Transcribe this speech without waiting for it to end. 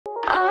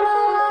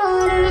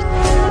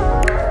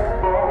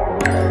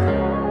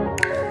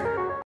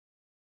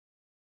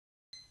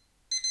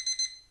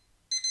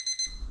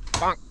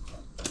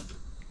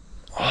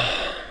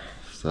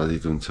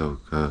Study dun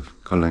chau ka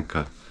kolen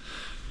ka.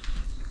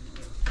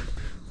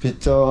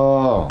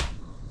 Picho.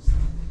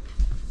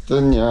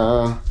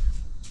 Tunya.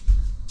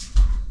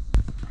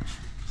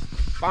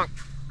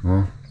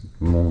 Bang.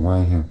 Mo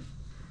mai he.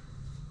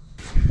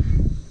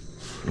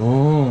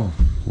 오.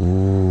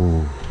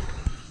 오.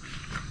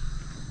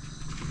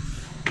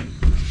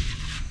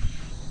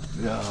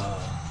 야.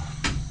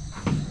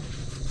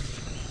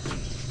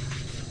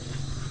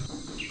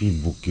 이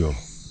목격.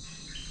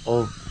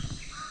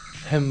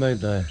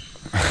 햄메다.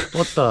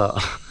 뻗다.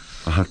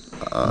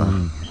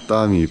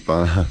 땀이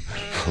빠나.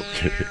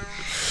 오케이.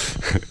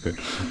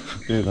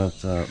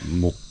 그래서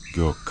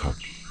목격학.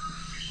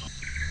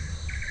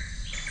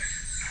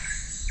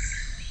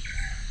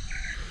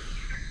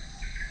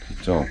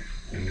 그죠?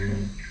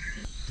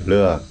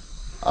 르악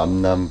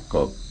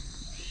암남급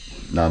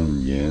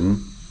남옌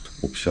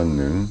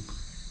옵션능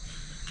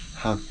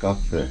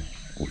하카페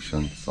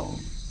옵션성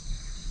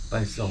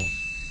빨성.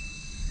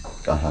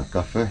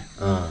 하카페?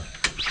 아.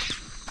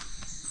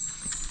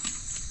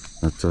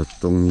 나저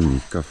똥님이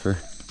카페?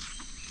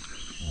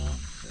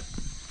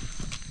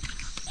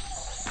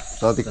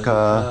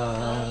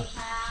 사디카.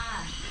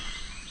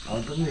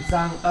 똥님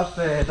쌍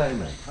카페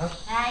다이네.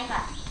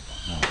 다이가.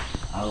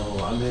 아우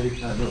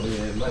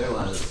아메리카노에 많이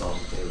왔어.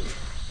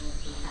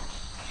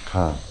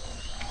 가.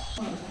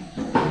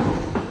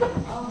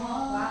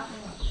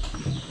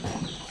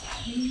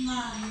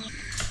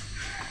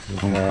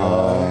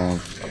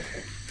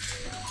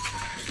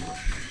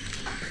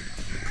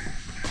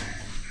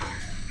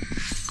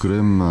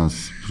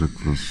 그랜마스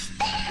브렉퍼스트.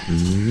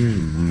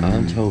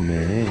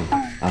 처음에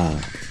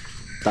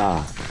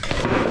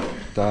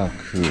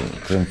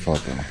그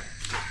그랜파더.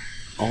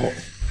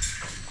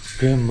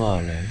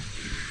 그랜마래.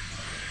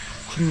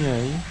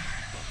 쿤야이?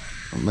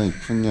 엄마이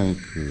푼냐이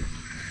그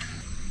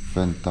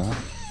펜타.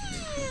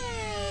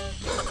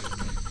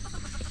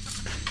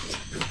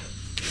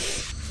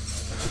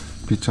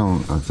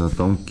 피청 아자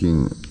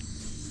똥낀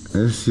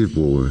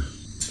LC4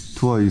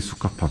 투아이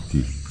수카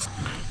파티.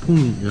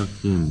 폼이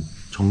약간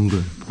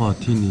정글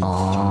파티니.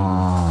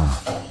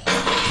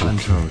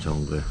 안처럼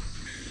정글.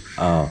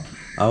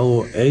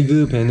 아우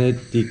에그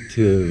베네딕트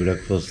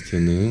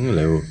브렉퍼스트는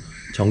레오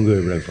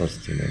정글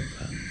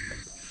브렉퍼스트는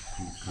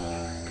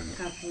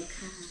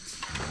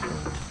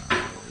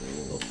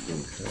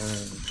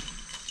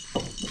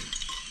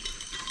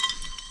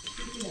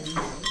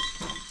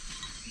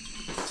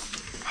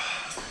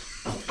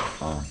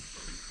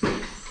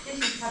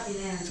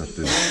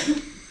어쨌든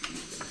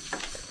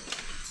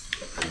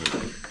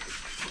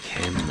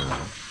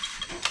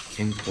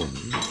캔콘.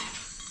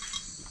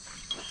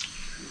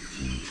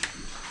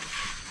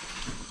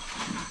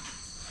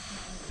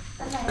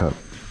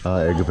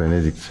 에그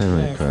베네딕트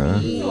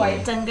세메니까.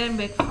 Jungle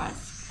breakfast.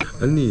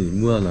 아니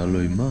뭐야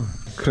날로 임마.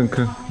 크릉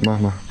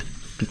마마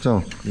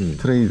피청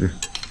트레이드.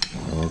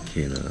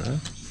 오케이나.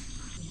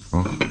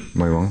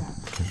 마이왕.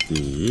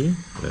 띠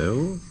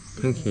레오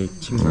팬케이크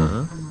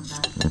침마.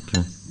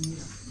 오케이.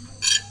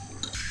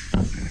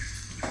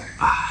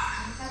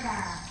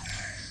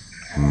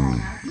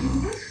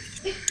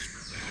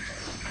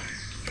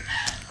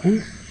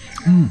 오케이.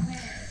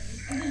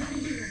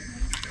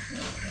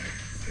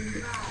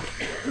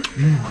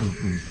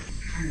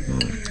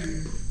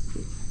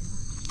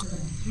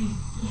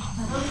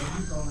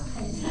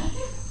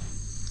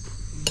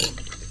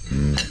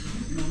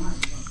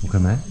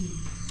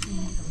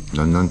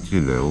 런던티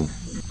레오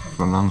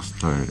프랑스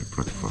스타일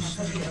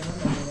브렉퍼스트.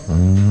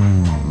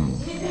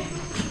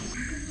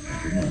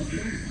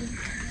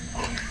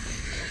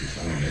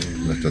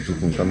 나 진짜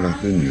조금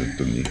깜짝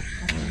뜬이었더니.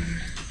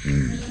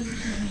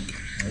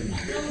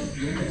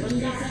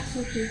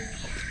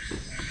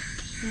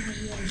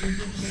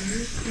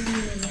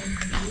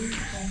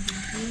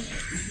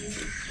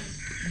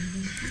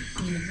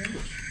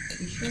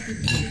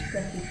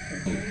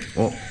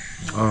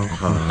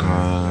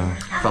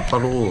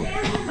 사파로.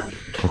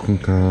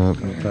 콩카.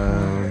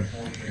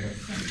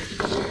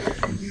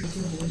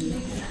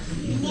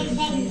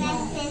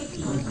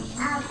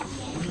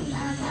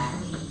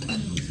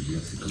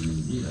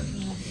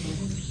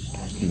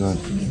 이건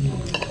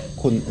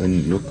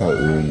콘은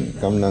요카은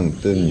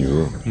깜랑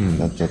뜬유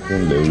나짜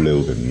뜬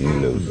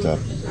레우레우겠니 레우짭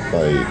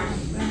빠이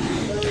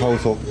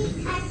카우속.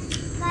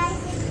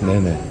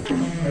 네네.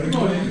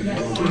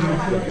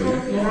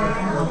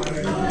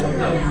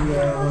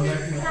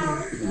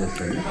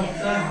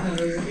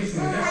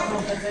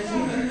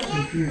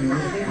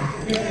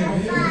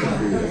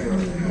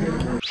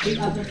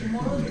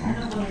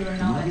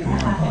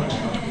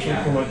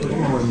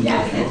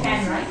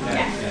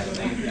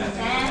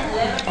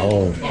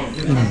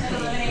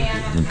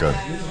 그러니까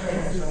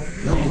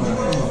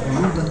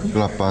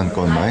라판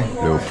con máy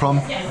đều from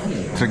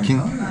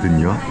trekking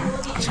뜬유.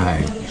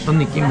 잘. 어떤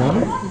느낌은?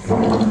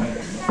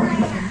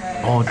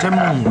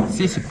 잼몽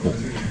시시포.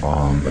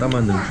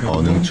 그러면은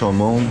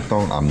능초몽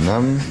똥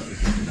암남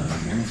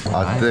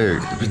아때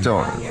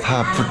비죠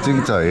다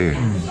푸증자에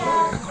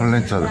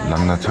컬렌자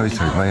랑나 처이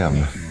잘 많이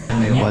암나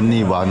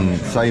완니 완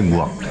사이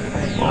무악.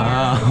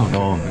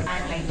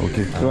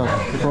 Okay,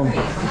 from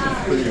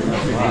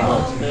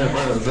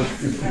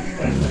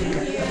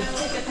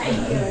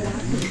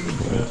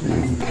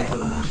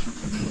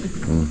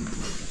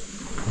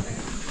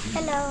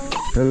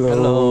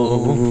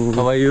Hello.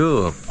 How are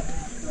you?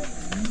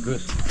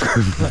 Good.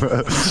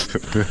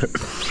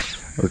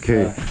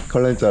 Okay, เขา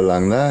เล่นจะหลั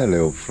งนะเ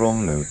ร็ว from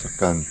เร็วจาก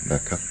กันนะ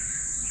ครับ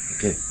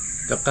Okay.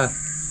 잠깐.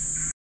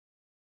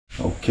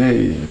 Okay,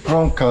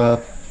 from ครับ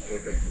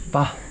빠.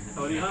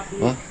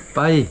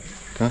 빠이.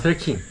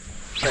 트레킹.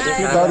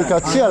 สวัสดีครั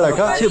บชื่ออะไร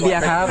ครับ ชื่อเบีย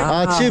ร์ครับ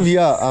ชื่อเบี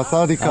ยร์ส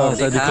วัสดีครับ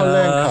สวัสดีครับ เขาเ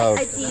ล่นครับ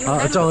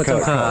정카.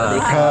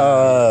 ค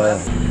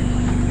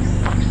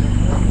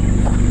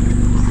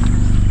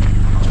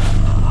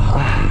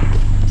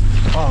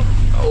รับ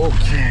โอ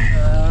เค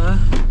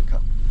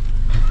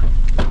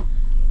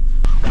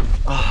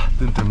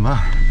ตื่นเต้นมา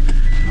ก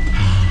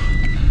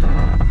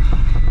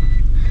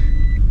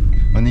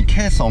วันนี้แ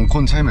ค่2 ค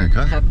นใช่ไหมค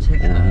รับ ครับใช่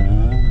ครับ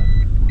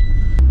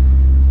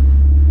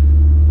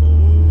โอ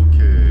เค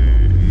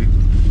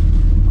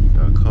จ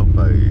ะเข้าไป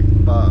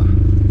ป่า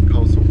เข้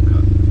าสุกครั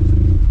บ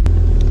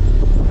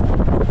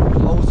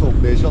เข้าสุก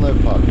National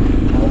Park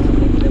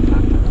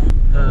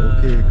โอ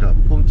เคครับ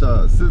ผมจะ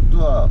ซื้อ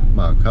ตัว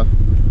มาครับ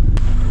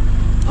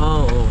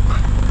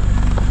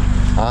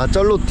จ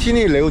อดรถที่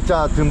นี่เร็วจะ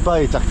ถึงไป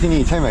จากที่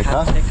นี่ใช่ไหมค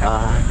รับ ใช่ครับ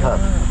ครับ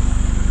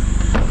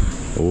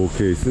โอเค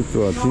ซื้อ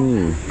ตัวที่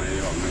นี่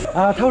아,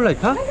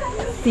 타올라이카?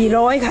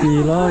 400 ค่ะ 400.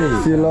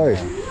 400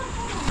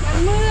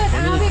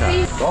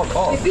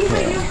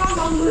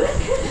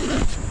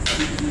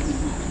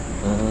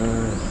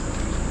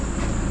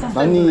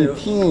อันนี้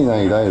ที่ไหน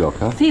ได้หรอ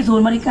ครับ ที่ศูน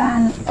ย์บริการ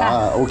ค่ะ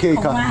โอเค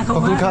ครับ ข ข อ อ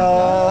บบ คุ คุณ ณ ค ครั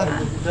รับ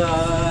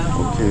โ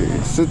อเค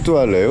ซื้อตัว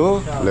เร็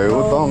ว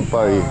ต้องไป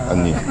อัน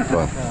นี้ก่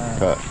อน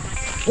ครับ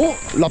โอ้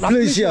ลาเพล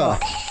เซีย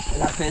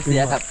ลาเฟเซี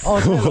ยครับ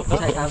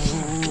ใช่ครับ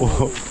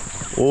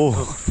โอ้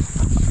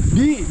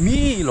미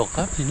로카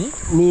티니?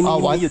 มี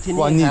วัน อยู่ที่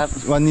วัน นี่ นี้ ครับ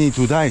วันนี้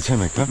ดูได้ใช่ไ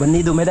หมครับ วัน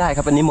นี้ดูไม่ได้ค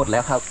รับวันนี้หมดแล้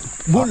วครับ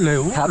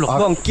몰래요? ครับ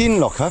ช่วงกิน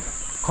หรอครับ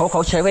เข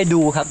าใช้ไว้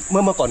ดูครับ เ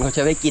มื่อก่อนเขาใ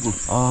ช้ไว้กิน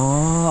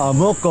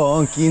เมื่อก่อ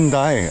นกินไ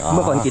ด้ เ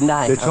มื่อก่อนกินไ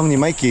ด้ แต่ ครับ ช่วงนี้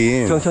ไม่กิน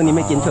ช่วงนี้ไ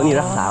ม่กินช่วงนี้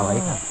รักษาไว้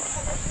ครับ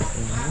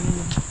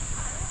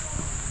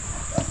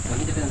วัน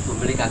นี้จะเป็นศูนย์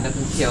บริการนัก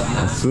ท่องเที่ยวค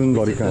รับ ศูนย์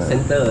บริการ เซ็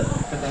นเตอร์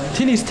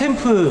티니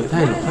스탬프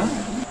타이 로카?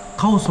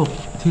 카오속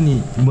티니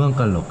무한깔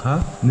로카?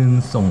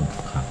 능송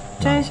카.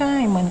 ใช่ใช่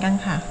เหมือนกัน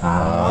ค่ะ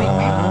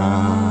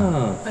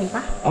ไปป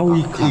ะ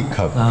아우이카. อีกค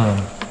รับ 아.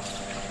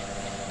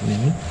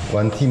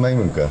 วันที่ไม่เ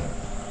หมือนกัน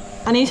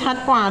อันนี้ชัด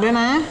กว่าด้วย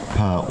นะ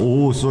โอ้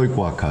สวยก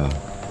ว่าครับ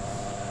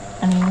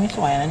อันนี้ไม่ส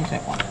วยอันนี้สว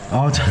ยกว่า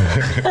ใช่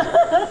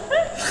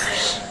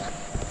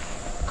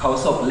เขา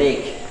ศกเลข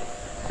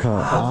ครั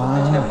บ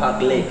ใช่พาร์ค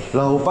เลข เ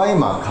ราไป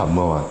มาครับเ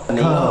มื่อวาน อัน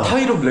นี้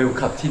타이롭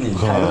레오카 티니.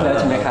 ถ่ายรูปแล้ว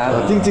ใช่ไหมครับ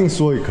จริงๆส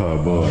วยครับ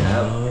เมื่อวานค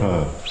รับ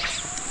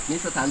นี่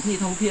สถานที่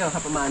ท่องเที่ยวค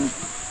รับประมาณ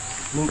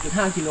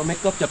 1.5 กิโลเมต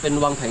รก็จะเป็น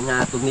วังไถงา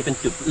ตรงนี้เป็น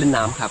จุดเล่น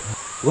น้ำครับ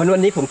วั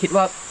นนี้ผมคิด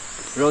ว่า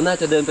เราน่า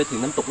จะเดินไปถึง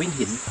น้ำตกวิ่ง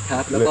หินค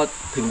รับแล้วก็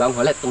ถึงบางหั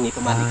วแรดตรงนี้ป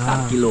ระมาณอีก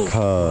3 กิโล ครับ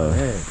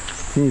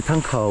ที่ทั้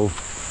งเขา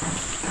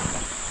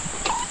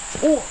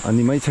อัน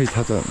นี้ไม่ใช่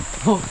ทัศน์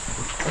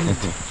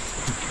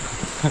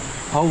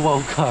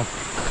아우아우카.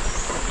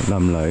 น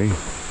ำไหล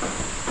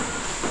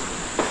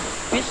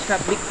ฟิชครับ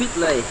ลิควิด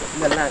เลย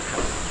ด้านล่างครั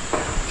บ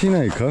ที่ไหน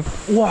ครับ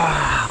와.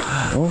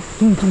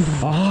 뚱뚱뚱.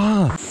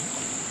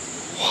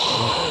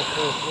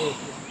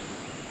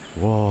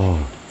 와.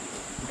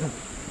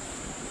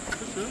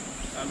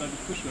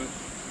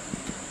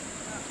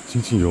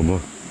 칭칭 여마.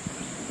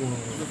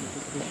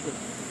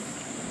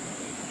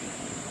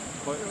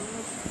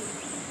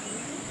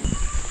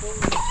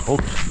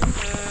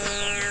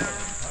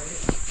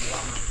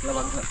 ระ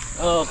วังครับ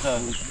ครั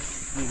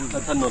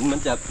บถนนมัน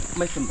จะไ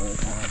ม่เสมอ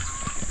ครับ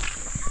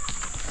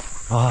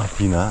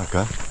디나가?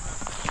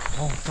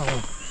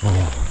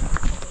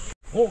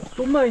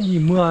 똥마이니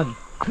무한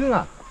흥아.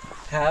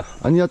 ครับ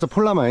아니야, 저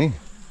폴라마이.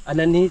 อัน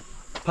นั้นนี่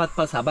ภ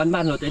าษาบ้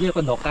านๆเราจะเรียก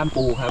ว่าดอกก้าม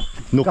ปูครับ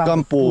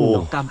녹감보. ด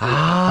อกก้ามปู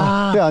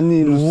근데 아니,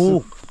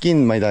 낀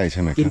마이다이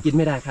ছে메까? กิน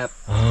ไม่ได้ครับ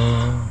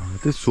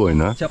근데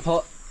수어이나? เฉ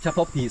พ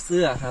าะผีเ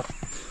สื้อครับ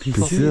ผี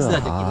เสื้ 비스야.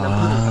 อจะกินน้ำ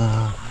ผึ้งครับ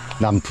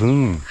남풍.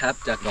 ครับ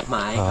จากดอกไ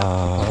ม้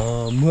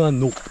무한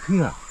녹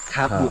흥아. ค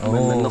รับมั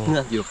นนกเงื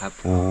อกอยู่ครับ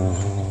오.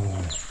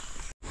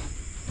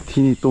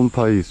 티니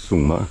똥파이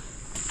쑥마.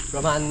 ป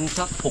ระมาณ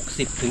สัก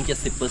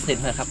 60-70% น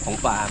ะครับของ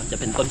ป่ามันจะ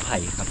เป็นต้นไผ่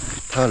ครับ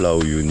타라우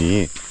유니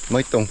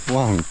마이똥 후왕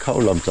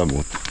카울람 자못.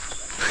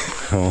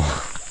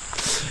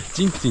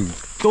 찡찡.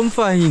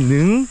 똥파이 능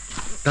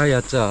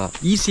다야자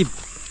 20.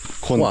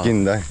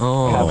 콘낀다.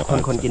 ครับ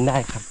คนกินได้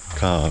ครับ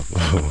가.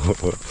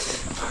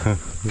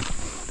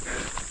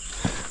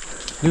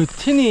 그리고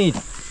티니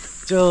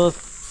저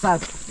싹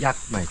약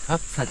마이카?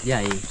 สัตว์ให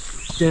ญ่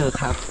เจอ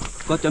ครับ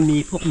ก็จะมี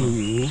พวกหมี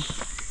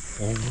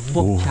พ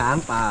วกช้าง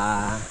ป่า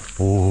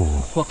오.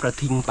 พวกกระ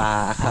ทิงป่า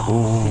ครับ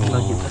เรา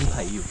กินต้นไ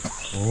ผ่อยู่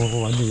오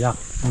완전 약.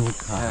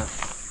 ครับ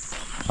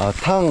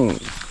탕,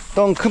 똥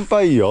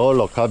큰바이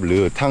여러갑 르,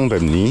 탕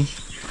뱀니?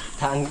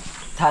 ทา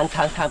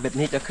งแบบ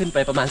นี้จะขึ้นไป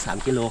ประมาณ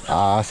3 กิโลครับ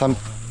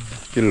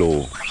 3kg.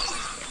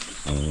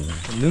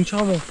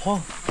 능차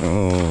먹파.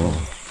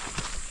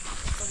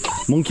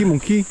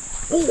 몽키.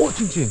 오,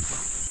 찡찡.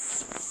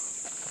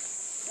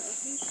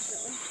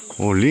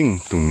 오, 링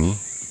뚱니.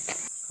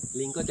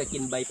 ลิงก็จะกิ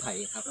นใบไผ่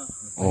ครับ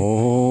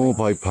오,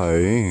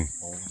 바이파이.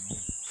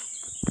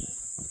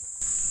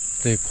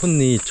 네,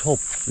 콘니 첩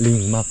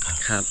링마카.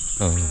 ครับ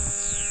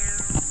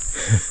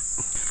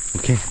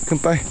오케이, 큰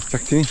빠이,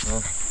 작진이.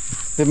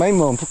 내 마이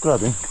뭐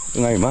푸크라든,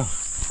 응아이 마.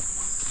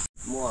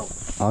 ม่วง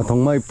아,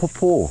 덕마이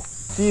포포,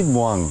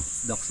 띠무왕.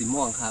 ดอกสี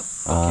ม่วงครับ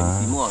ดอกเข็ม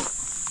สีม่วง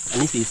อัน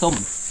นี้สีส้ม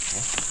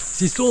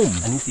시쏨.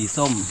 อันนี้สี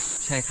ส้ม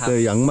ใช่ครับ 네,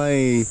 양마이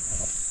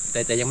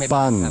แต่ยังไม่ 빤.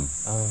 ครับ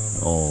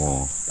어.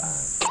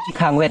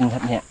 ข้างเว้นครั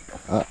บเนี่ย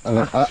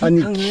아니,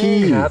 키.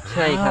 ครับ ใ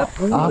ช่ครับ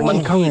아, มัน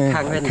키 ขี้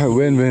캉웬. ข้างเ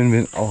ว้น 웬. 네,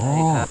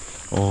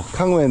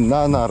 캉웬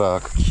나나라,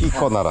 키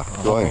꺼나라.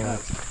 너희.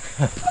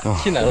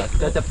 키나라.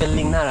 จะเป็น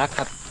ลิงน่ารักค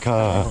รับ 가.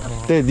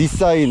 때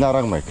니사이 나랑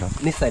말까?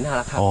 นิสัยน่า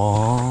รักครับ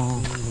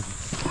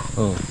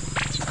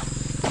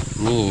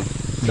นี่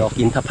ดอก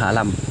อินทผ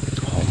ลัม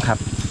หอมครับ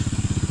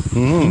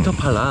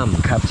인터팔람.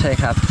 ครับ ใช่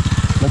ครับ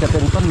มันจะเป็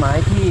นต้นไม้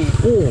ที่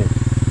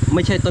ไ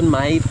ม่ใช่ต้นไ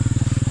ม้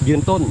ยื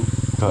นต้น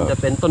มันจะ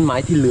เป็นต้นไม้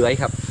ที่เลื้อย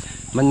ครับ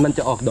มันจ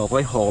ะออกดอกไ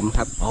ว้หอมค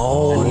รับ 오,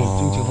 아니.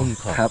 찡찡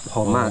홈카. ครับ ห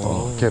อมมาก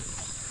캡.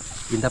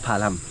 อินทผ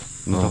ลัม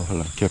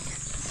인터팔라, 캡.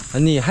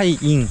 아니,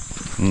 하이잉.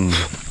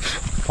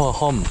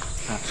 퍼험.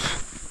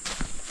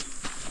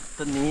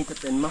 ต้นนี้จะ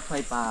เป็นมะไฟ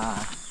ป่า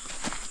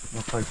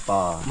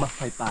마파이빠. มะไฟ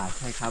ป่าใ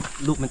ช่ครับ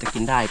ลูกมันจะกิ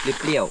นได้เ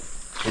ปรี้ยว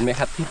ๆ เห็นไหม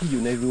ครับที่อ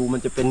ยู่ในรูมั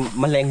นจะเป็น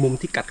แมลงมุม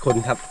ที่กัดคน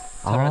ครับ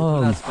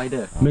Tarantula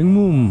spider 맹몸.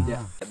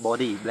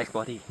 body black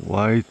body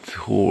화이트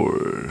홀.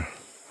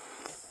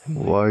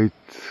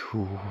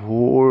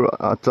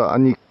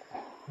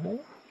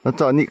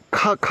 아니, 카.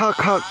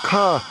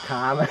 ข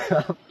าไหมค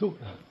รับ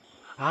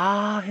아,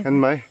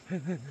 했마이?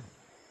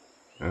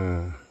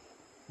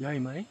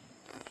 야이마이?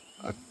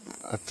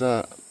 아짜,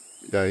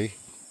 야이.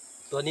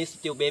 ตัวนี้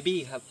still baby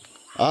ครับ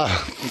아,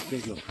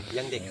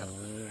 ยังเด็กครับ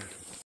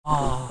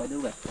ไปดู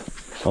แบบ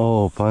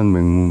반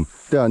맹문.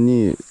 때 아니,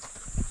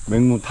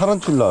 맹문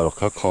타란툴라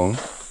콩.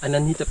 อันนั้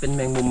นนี่จะเป็นแ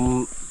มงมุม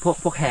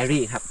พวกแฮร์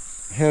รี่ครับ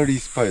헤리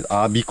스파이더. 아,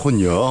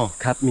 미콘요.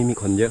 ครับมี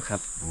ขนเยอะครับ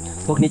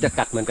พวกนี้จะ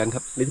กัดเหมือนกันค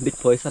รับ little bit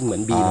poison เหมือ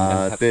นบีเหมือนกัน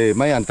ครับ 때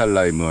마이 안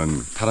달라이면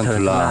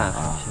타란툴라.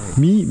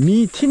 미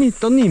티니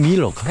떠니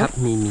미러카? ครับ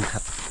มีครั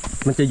บ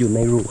มันจะอยู่ใน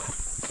รูครับ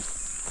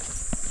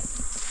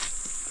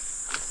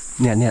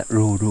เนี่ย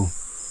รู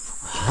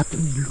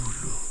하더니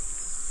루루.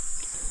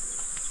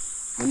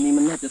 วันนี้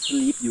มันน่าจะส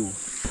ลีปอยู่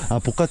아,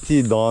 보카티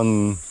넌.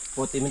 ป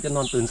กติมันจะน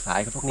อนตื่นสาย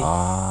ครับพวกนี้ 아.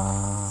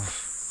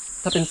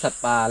 ถ้าเป็นสัต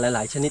ว์ป่าหล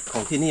ายๆชนิดขอ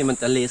งที่นี่มัน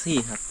จะเลซี่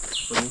ครับ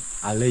ตัวนี้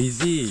아,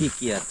 레이지. ขี้เ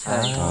กียจใช่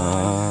아.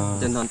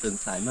 จะนอนตื่น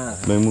สายมาก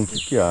맹문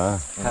키키야.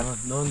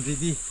 넌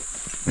디디.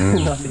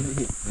 นอน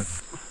ดี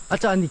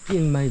아짜 아니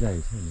끼잉 마이다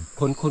이제는.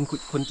 ค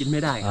นกินไ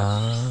ม่ได้ครับ 아.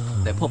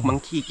 แต่พวกมัง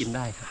คีกินไ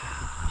ด้ครับ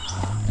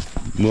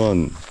무언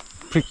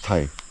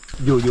프릭타이.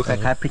 อยู่ค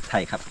ล้ายๆพริกไท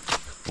ยครับ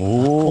오.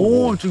 오,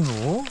 찡어?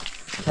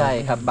 ใช่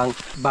ครับ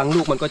บางลู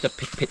กมันก็จะ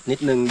เผ็ดนิด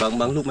นึง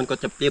บางลูกมันก็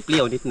จะเปรี้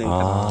ยวนิดนึง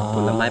ครับผ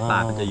ลไม้ป่า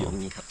มันจะอยู่อย่า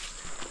งนี้ครับ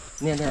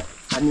เนี่ย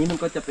อันนี้มัน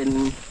ก็จะเป็น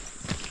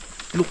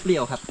ลูกเปรี้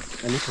ยวครับ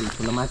อันนี้ผ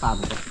ลไม้ป่าเห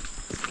มือนกัน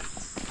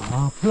아,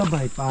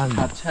 플라바이 빤.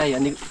 ครับใช่อั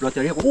นนี้เราจะ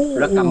เรียกว่า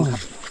ระกำครั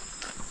บ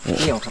เ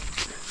ปรี้ยวครับ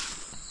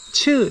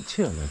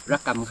치어네. ระ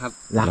กำครับ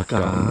락감.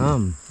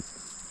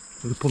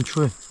 우리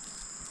봄추에.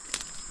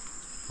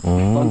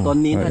 ต้น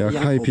นี้น่า 야, จะยั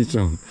ง 하이 피정.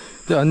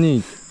 근데 아니,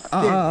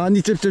 아니,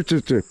 잽.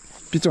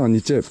 피정 아니,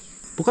 잽.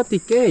 똑같이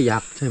꽤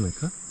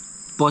약체입니까?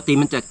 ปกติ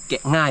มันจะแก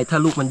ะง่ายถ้า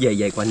ลูกมันใ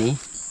หญ่ๆกว่านี้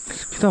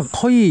그다음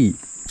거의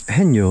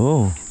했요.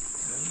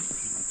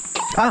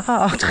 아.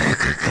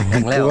 แข็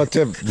งแล้ว 그거 잽.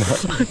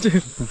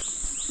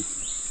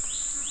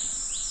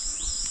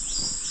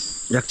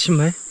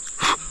 약침해?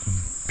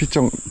 피정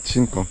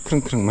진거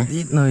크릉크릉만.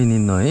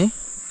 닛너이.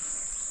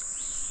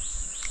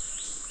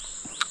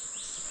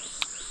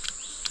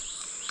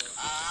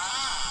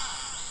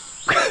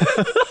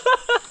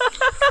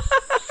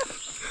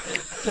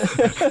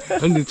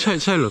 아니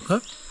차일러카?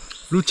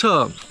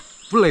 루차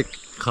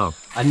블랙카.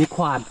 อันนี้ค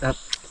วาดครับ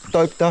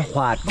떠있다. ค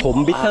วาดขม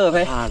บิทเทอร์ไหม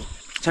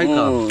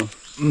차이카.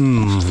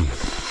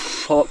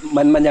 เพราะ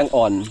มันยัง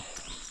อ่อน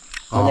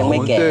มันยังไม่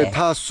แก่ 근데 다쑥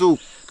ถ้าสุก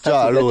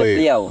แล้วจะเ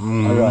ปรี้ยว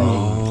อร่อย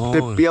때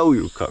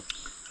뼈유카.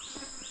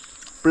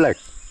 블랙.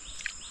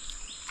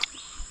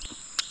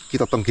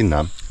 기다던 긴남.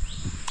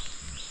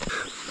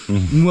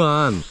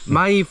 무한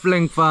마이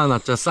플랭파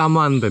나짜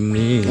사만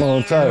뱀니.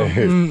 짤.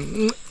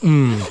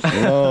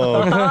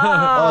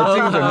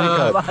 지금 됩니까?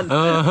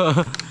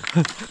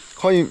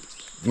 거의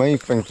마이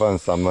팽판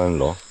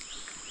사만로.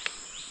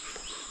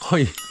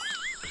 거의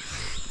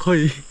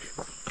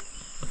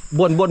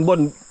บ้ว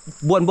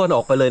นอ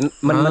อกไปเลย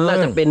มันน่า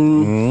จะเป็น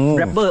แ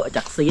รปเปอร์จ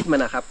ากซีดมัน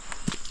นะครับ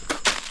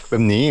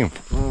뱀님.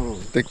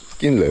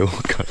 떼낀 레오.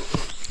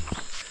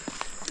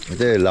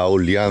 이제 라오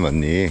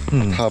리아만니.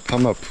 다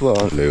파마 푸아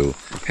레오.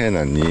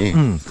 해나니.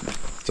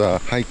 자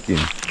하이킹.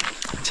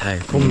 잘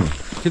봄.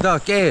 게다가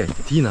깨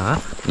디나.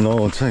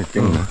 너 차이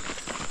깼나?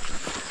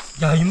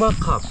 ใหญ่มาก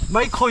ครับไ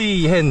ม่เคย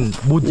เห็น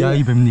บูดใหญ่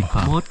แบบนี้ค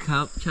รับ มดค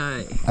รับใช่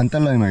อันต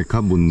รายไหมครั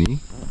บบนนี้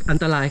อัน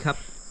ตรายครับ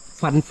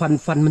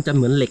ฟันมันจะเ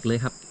หมือนเหล็กเลย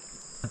ครับ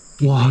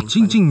ว้าจ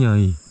ริงๆใหญ่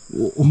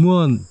เหมื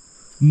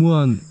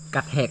อน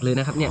กัดแหกเลย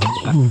นะครับเนี่ย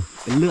กัด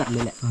เป็นเลือดเล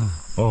ยแหละ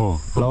อ๋อ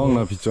ระวังน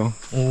ะพี่จอง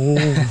โอ้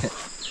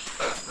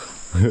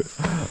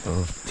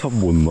ชอบ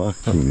บ่นมาก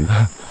ตรงนี้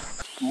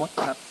มด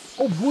ครับ โ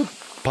อ้บูด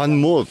พัน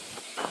หมด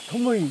ทำ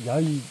ไมใหญ่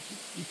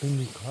แบบ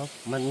นี้ครับ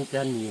มันจ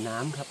ะหนีน้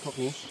ำครับพวก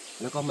นี้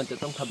แล้วก็มันจะ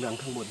ต้องทำรัง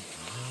ข้างบน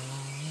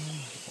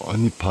อัน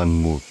นี้พัน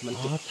หมด มัน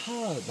จะ ถ้า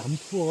น้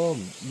ำท่วม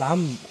น้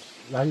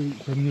ำไหล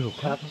แบบนี้หรอ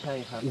ค ค รั รั บบ ใช่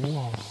ครับ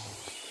ว้าว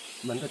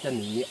มันก็จะห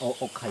นีเอา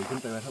อกไข่ขึ้น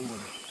ไปไว้ข้างบน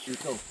อี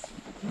โก้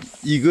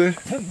이글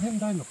เห็น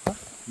ได้หรอครับ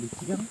หรือเ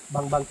สียง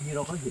บางทีเร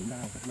าก็เห็นได้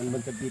ครับมั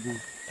นจะบิน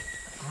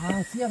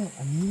เสียง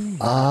อันนี้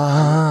아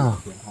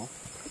เสียงเขา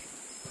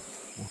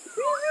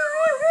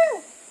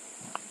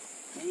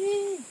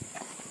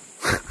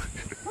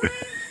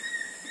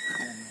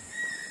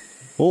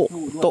오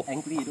สู้ด้วย 또 แอง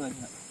กี้ด้วย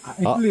ครับ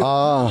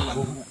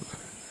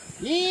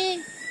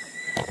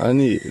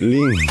아니 링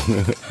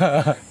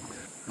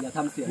อย่าท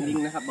ำเสียงลิง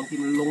นะครับบางที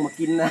มันลงมา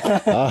กินนะ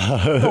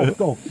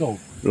ตก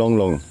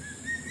렁렁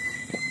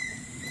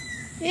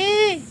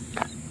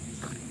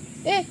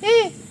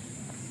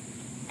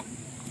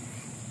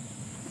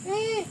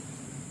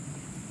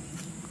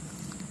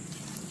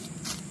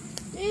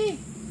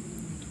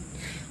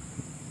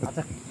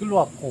그리고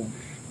봄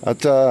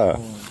아짜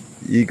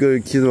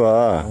이글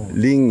키도와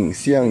링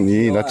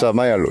시앙니 나짜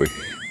마야로이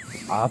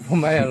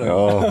봄마야로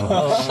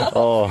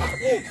어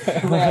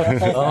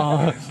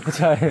ใ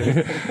ช่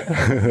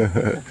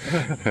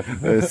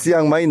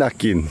시앙 마이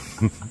낚인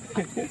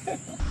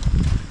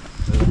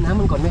น้ำ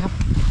มันก่อนไหมครับ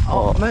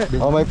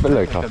ไม่เป็นไ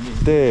รครับ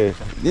แต่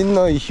นิดห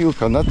น่อยหิวเ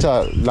ขาน่าจะ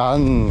ร้าน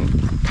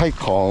ขาย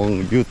ของ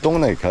อยู่ตรง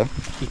ไหนครับ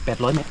อีก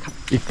800 เมตรครับ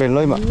อีกเป็น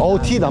ร้อยมา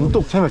ที่น้ำต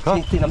กใช่ไหมครับ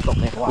ที่น้ำตก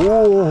เลยครับ โอ้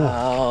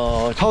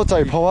เข้าใจ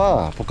เพราะว่า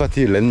ปก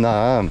ติเล่นน้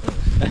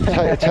ำ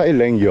ใช่เ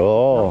ล่นเยอ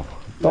ะ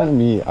ต้อง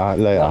มีอะ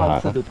ไร ระ อา วัง หาร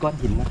สะดุดก้อน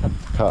หินนะครับ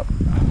ครับ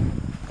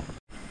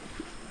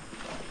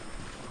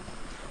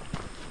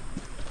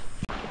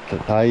จะ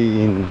ได้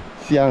ยิน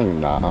เสียง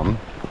น้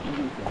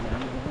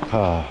ำ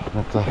ค่ะ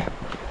น่าจะ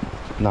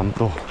น้ำ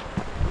ตก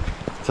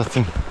จะถึ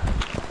ง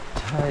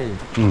ใช่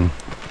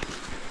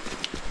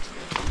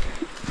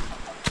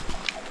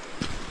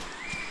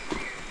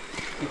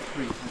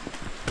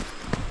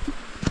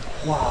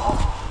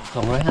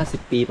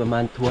 250 ปีประมา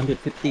ณ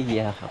250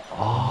 year ครับ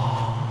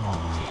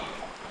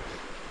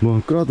เมือง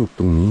กระดูกต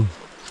รงนี้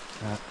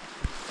ครับ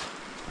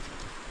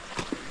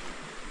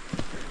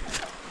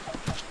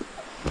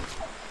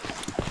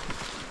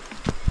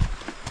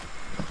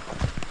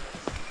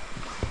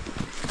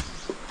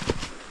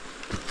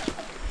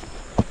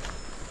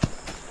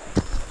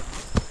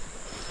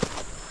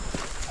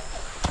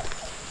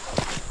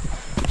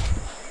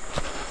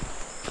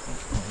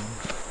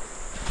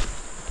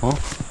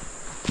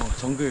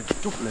정글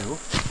쭉 레오?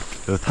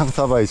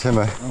 탕사바이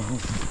채말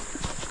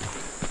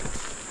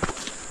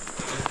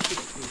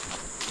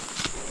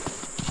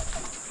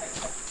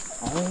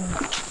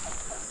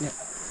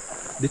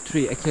The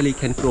tree actually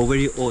can grow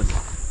very old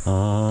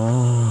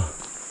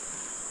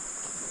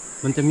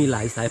มันจะมีหล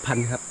ายสายพัน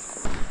ธุ์ครับ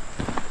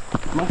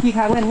มังคี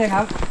ค้างเล่นไหมค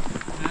รับ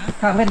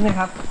ค้างเล่นไหมค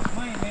รับไ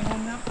ม่แมงมุม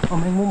ครับอ๋อ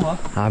แมงมุมเหรอ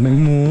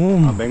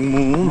맹몸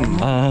맹무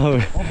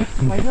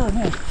ไปเรื่อยเ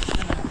นี่ย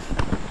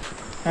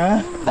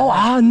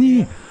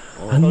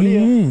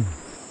아니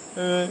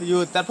อยู่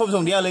ตัดผม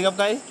ส่งเดียวเลยครับ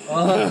ไกด์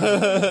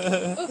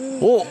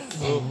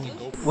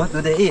What do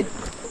they eat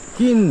흰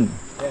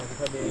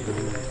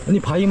아니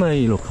바이마이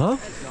로카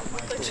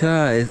ใช่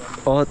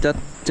อ๋อจะ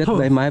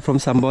ใบไม้ from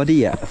somebody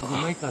อ่ะ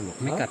ไม่กัดหรอ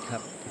ไม่กัดครั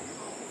บ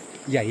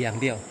ใหญ่อย่าง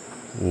เดียว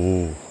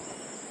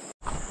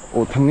오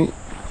탕니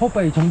เข้าไป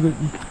정글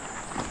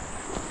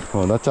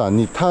나짜 아니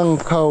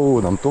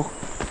탕카우 남독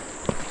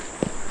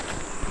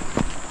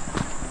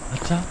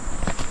아차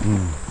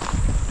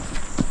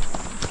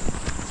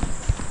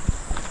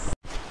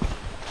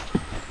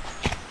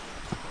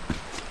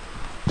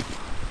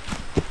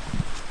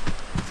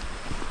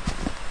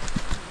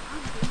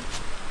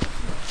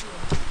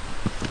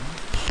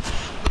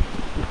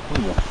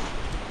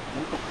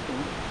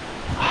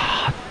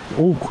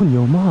오, 큰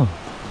염화.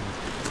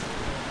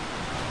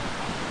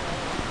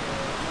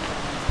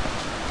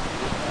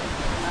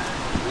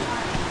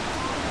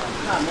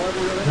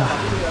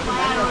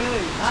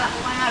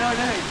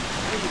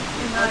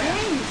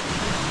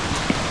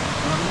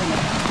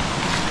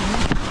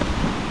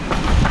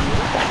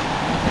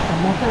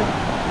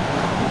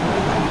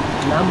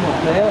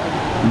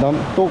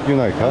 남독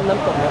유나이카?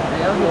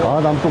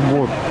 남독 남독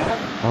못.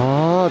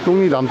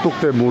 똥이 남독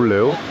때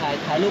몰래요?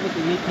 ถ่ายรูปไปตร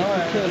งนี้ทิป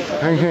เชื่อเลยครับ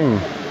행행.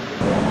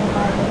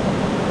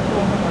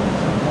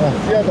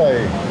 씨앗아이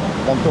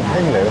남독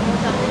행래요?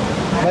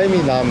 타이미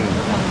남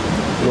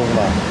롱마.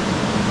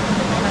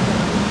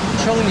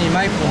 형님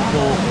마이 폰도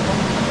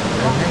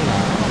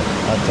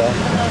아짜.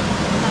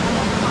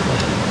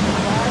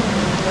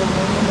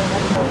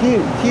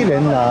 ที่เล่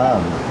นน้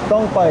ำต้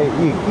องไป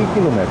อีกกี่กิ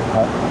โลเมตรค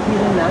รับ ที่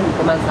เล่นน้ำอยู่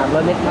ประมาณ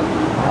300 เมตรครับ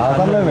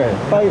 300 เมตร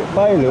ไป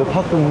หรือ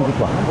พักตรงนี้ดี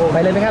กว่า ไป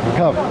เลยไหมครับ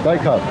ครับได้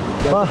ครับ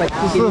เดี๋ยวไป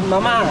กินมา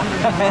ม่า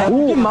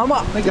กินมาม่า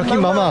อยากกิน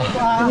มาม่า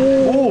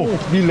โอ้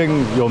มีแรง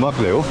เยอะมาก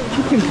เลย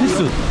กินที่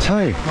สุดใช่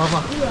มาม่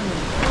า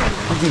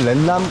จริงๆเล่น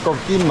น้ำก็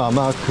กินมา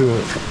ม่าคือ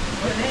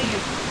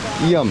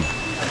เยี่ยม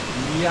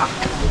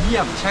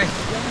ใช่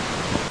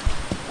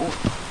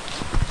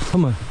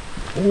잠깐만.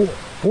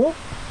 오?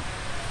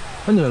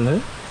 아니 할래?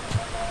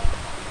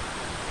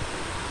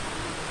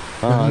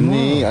 อัน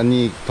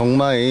นี้ทง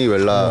ไม้เว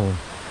ลา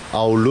เอ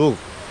าลูก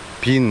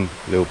พิน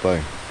เร็วไป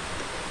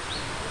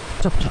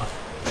잡자.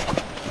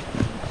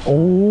 오,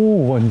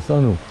 완이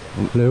싸노.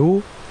 레오?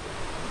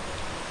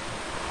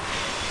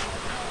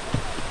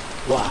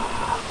 와,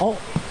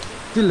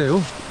 찔래요?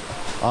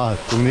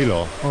 ตรงนี้เหร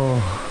อ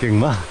เก่ง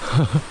มาก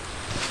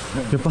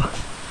예뻐.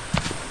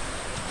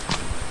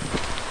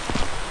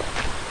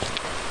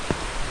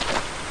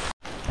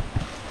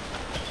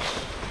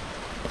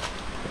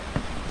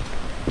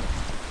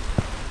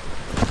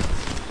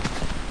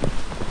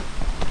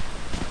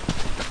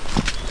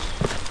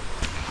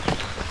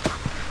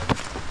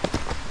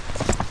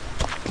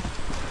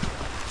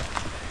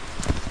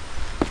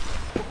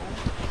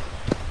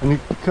อันนี้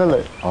คืออะไร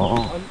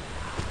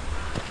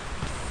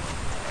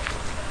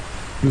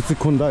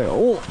루스콘다이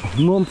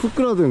너무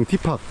푸끄러든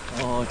티팍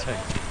ใช่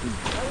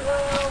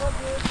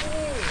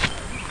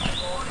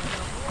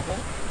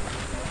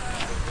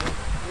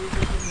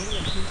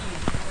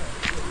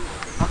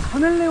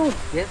카멜레온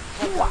예스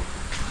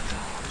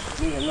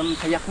นี่เห็นมัน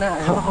พยักหน้า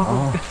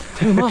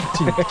대박.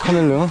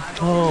 카멜레온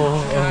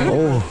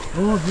오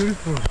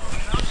beautiful.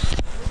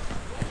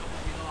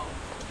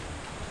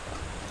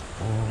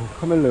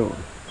 카멜레온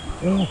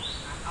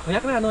พยั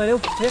กหน้าหน่อยเร็ว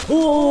เช็ค 오,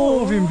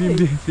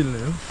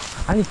 빔래요?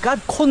 아니,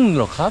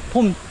 깐콘로카?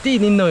 폼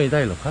띠닌너이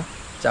다이로카?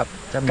 짭,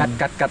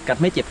 กัด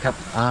ไม่เจ็บครับ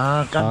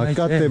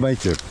까떼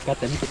마이츠 กัด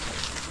แต่ไม่เจ็บ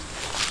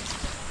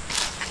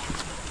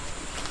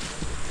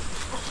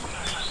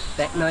แต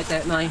ะหน่อย แตะ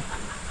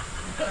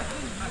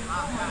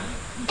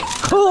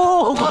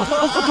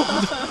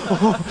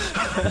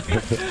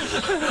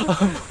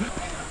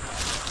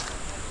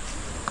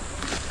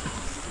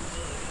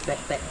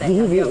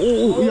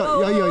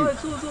오야야야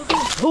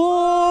오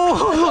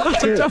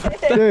진짜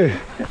네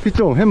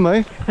피좀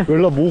했마이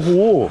웰라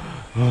모호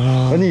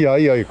아니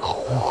야야이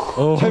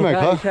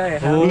차이마이카 ใช่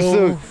ครับ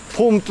루스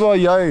폼 뚜아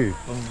야이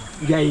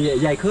ใ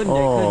หญ่ขึ้น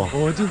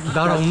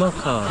나랑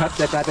마카. ครับ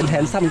จะกลายเป็นแฮ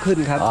นซัมขึ้น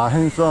ครับ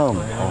핸섬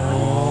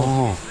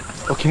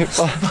오케이 빠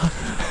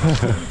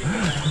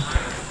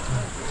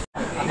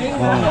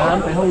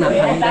ไปห้องน้ำทา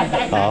งนี้ไ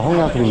ด้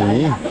홍남 동리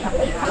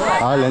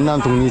렌남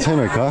동리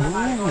차이마이카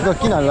그러니까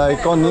낀 알라이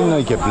꺼니는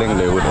갭랭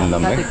레오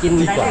렌남네 จะกิน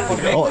ดีกว่า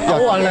야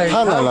탄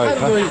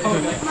알라이카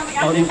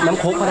เอาน้ำ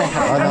โค้กก็ได้ค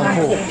รับ 남포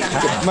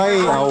마이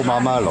아우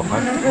마마 럭카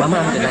มาม่า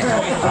จะได้ครั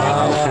บ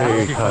오케이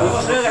카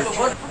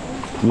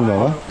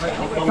미나와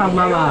สั่งม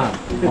าม่า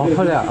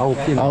그래,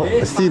 아웃긴.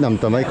 씨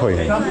남다 마이 거의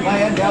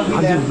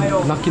아직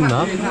낚인나?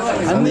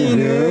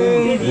 아니는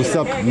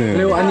무쌉는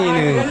레오 아니는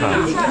가.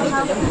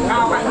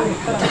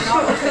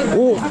 오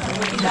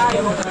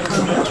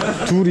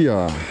둘이야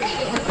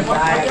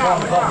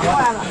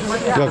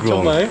야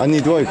그럼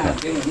아니 누워있다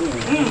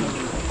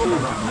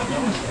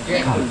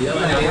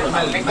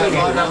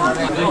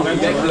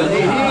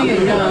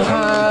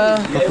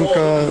그러니까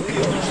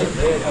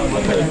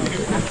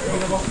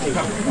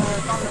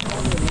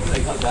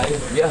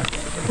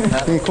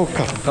이 코카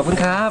ขอบคุณ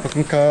ครับ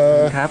그러니까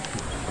ครับ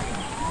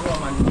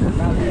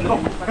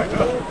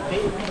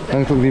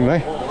양송님 마이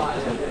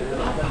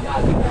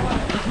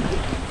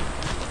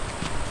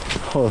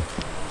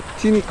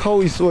티니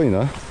카우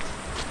있어이나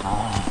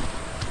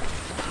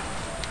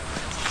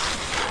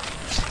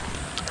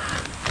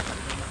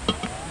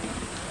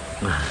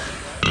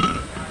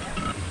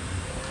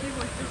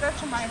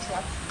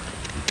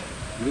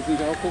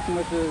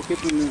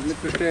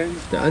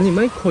아니,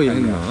 마이코이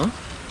했나?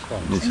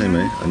 이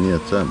차이마이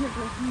아니었잖아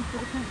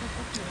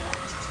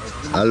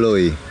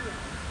알로이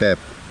펩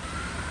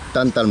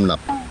딴딴납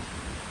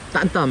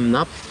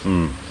딴땀납?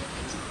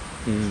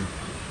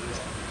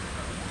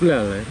 그래,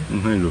 할래?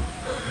 해로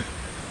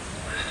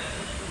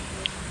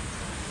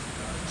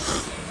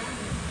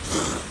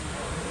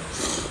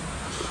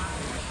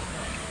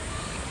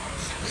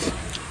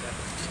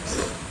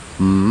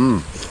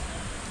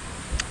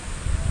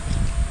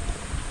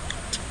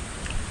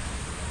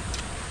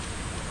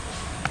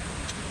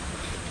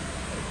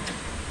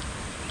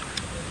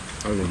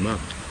알로마.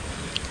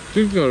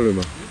 진짜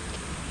알로마.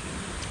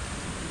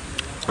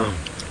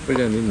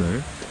 빨리 안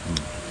있나요?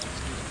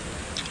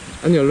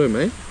 아니, 알로마?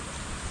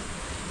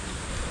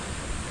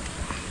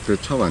 그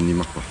처음 안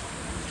입었고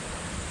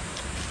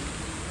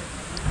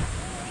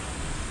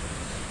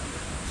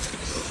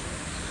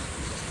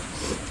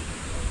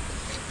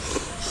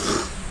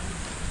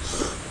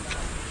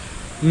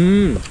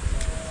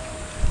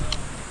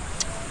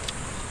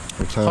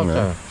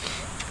사람이야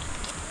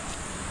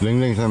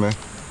랭랭 사람이야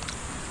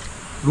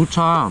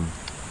루참.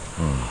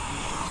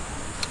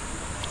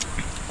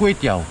 ก๋วย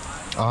เตี๋ยว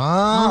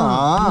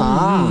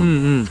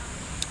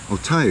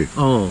ใช่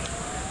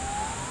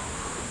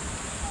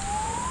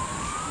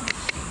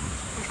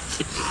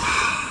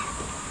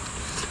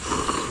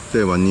แ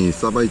ต่วันนี้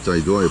สบายใจ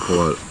ด้วยเพราะ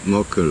ว่าเ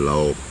มื่อคืนเรา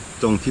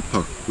จองที่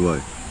พักด้วย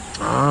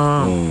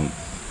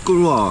ก็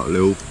ว่าเ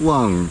ร็วกว้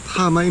าง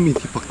ถ้าไม่มี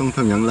ที่พักต้องท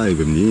ำอย่างไรแ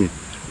บบนี้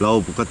เรา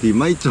ปกติ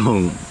ไม่จอง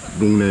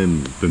โรงแรม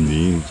แบบ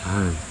นี้ใช่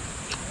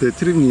แต่ท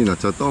ริปนี้น่า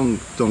จะต้อง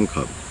จองค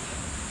รับ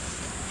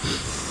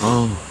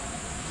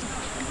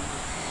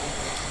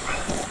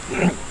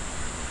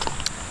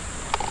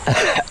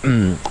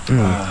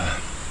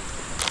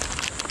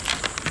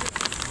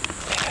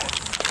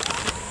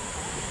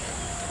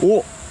โอ้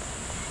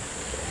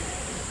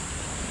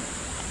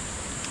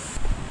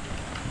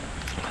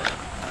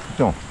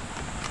좀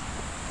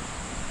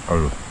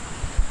알로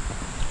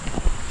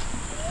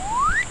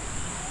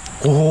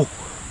오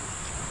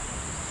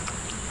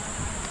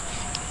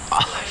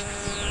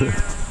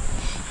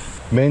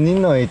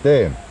매니너일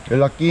때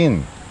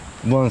연락긴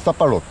무한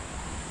사팔롯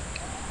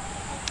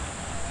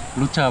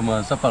루차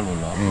뭐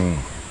사팔로라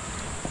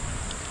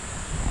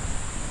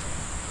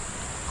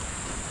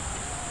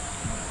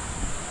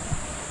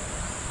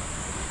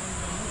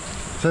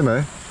ใช่ไหม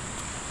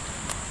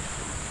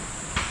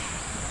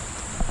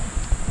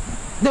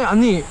네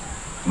아니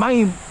많이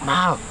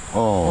막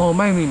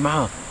많이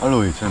막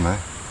알로이 ใช่ไหม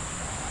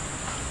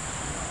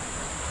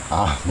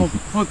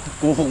พูด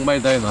โกหกไม่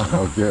ได้นะ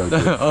โอเค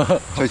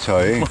เฉ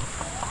ย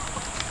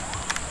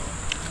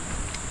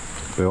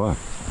แปลว่า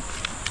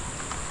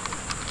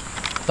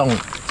ต้อง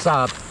ซา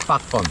ปั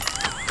กก่อน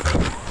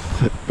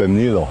แบบ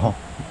นี้เหรอ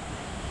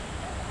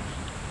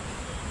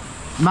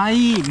ไ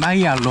ม่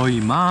อร่อย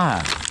มา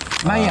ก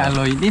ไม่อ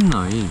ร่อยนิดห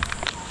น่อย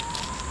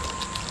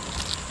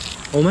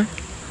โอ้ไหม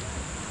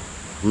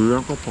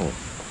물랑 꺾어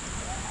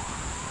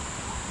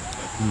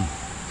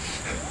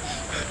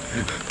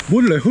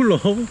몰래 흘러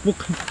뭐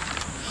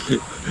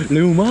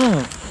레우마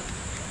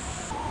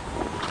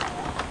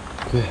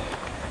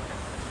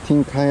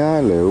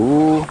팅카야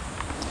레우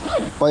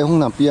빠이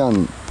홍남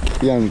삐안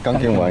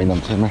깡갱 와이남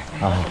ใช่ไหม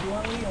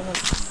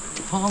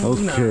โอ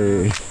เค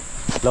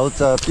เรา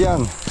จะเปลี่ยน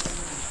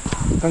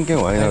กางเกง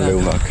ว่ายน้ำเร็ว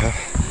มากครับ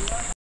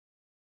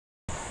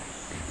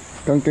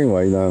กางเกงว่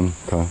ายน้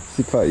ำค่ะ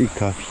สีฟ้าอีก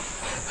ค่ะ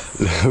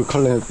แล้วก็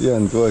เลยเปลี่ย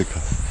นด้วยค่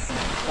ะ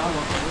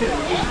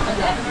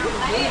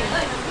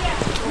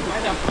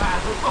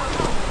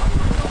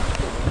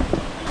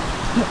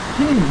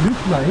ที่นี่ลึก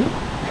ไหน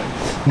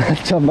น่า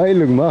จะไม่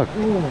ลึกมาก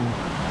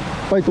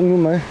ไปตรงนู้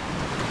นไหม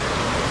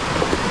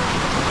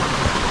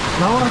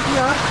ระวังที่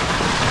อ่ะ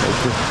โอ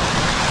เค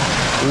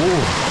โอ้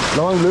ร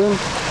ะวังลื่น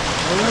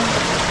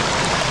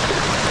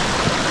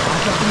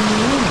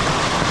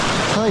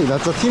ใช่น่า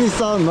จะที่นี่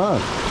ซ่านมาก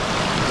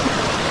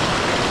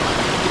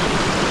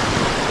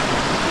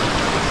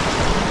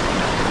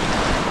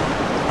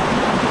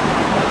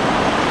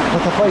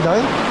ถ้าไปได้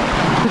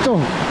พี่จง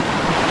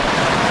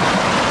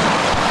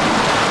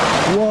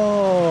ว้า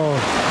ว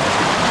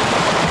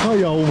ถ้า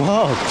ยาวม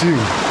ากจริง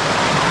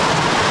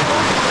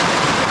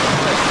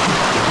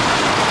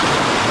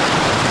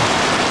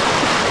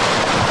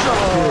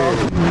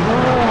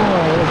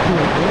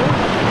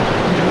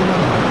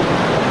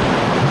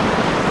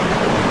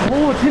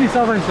오, 틀이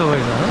싸가 있어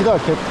보이나? 기다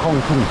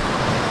개통통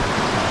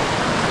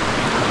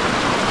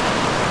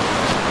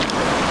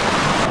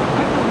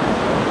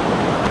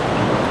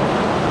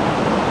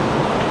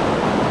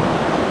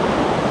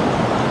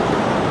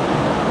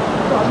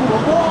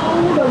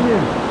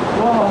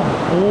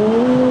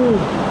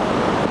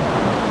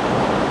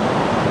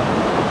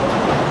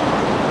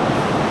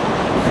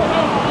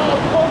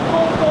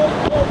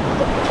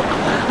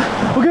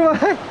오케이,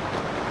 바이.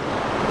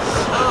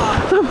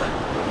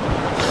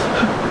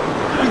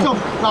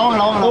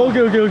 나와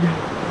오케이.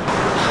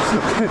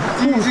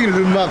 จริงๆ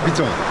ลืมมากพี่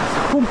จง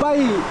폼 빠이,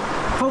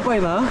เข้าไป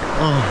นะ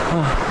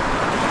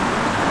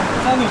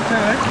สนุกใช่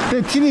ไหมแต่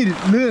ที่นี่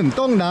ลื่น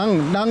ต้อง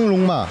นั่งล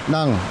งมา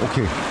นั่งโอเค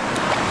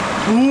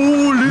โอ้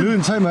ลื่น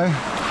ใช่ไหม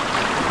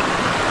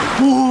โ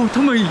อ้ท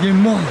ำไมเย็น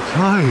มากใ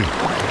ช่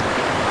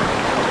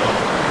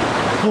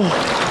โอ้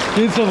เ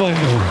ย็นสบาย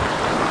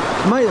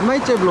ไม่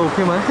เจ็บหรอกใ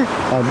ช่ไหม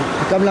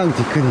กำลัง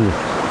ที่ขึ้นอยู่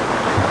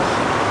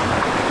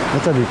แล้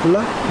วจะมีกุ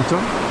ล่ะพี่จ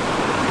ง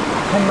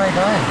ทำไมไ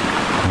ด้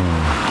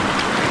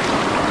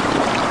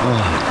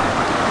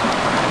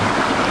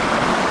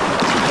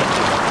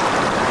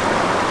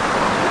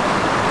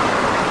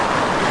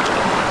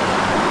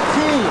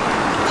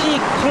ที่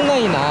ข้างใน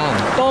นะ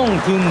ต้อง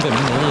ดึงแบบ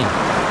นี้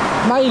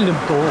ไม่ลืม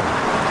ตัว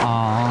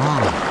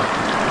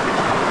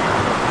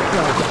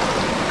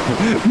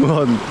เหมื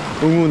อน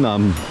งูน้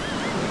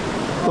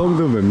ำต้อง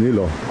ดึงแบบนี้เห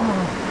รอ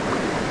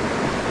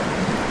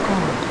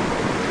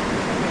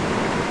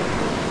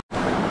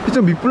พี่จ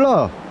งมีปลา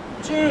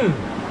จริง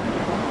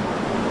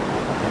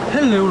เห็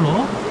นเร็วเหรอ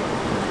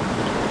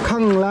ข้า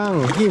งล่าง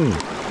หิ้ง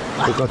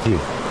ปกติ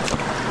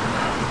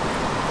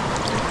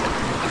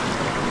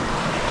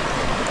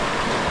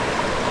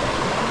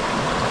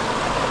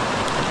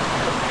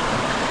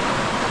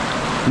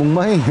มึงไ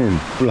ม่เห็น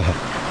ปลา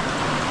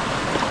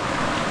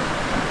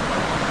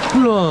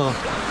우와.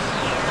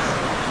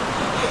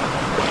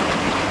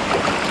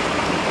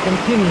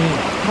 땡땡이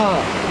파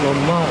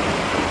엄마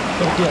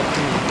저기야.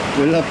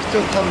 연락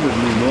피적한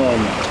분이 뭐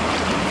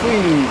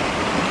후임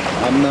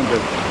암남배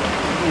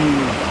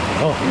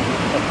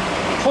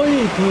거의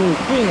그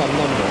후잉 안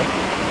남는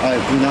아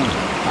그냥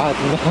아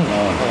누나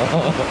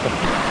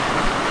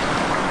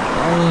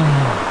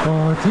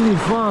되게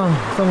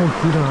쌍은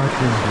길어하지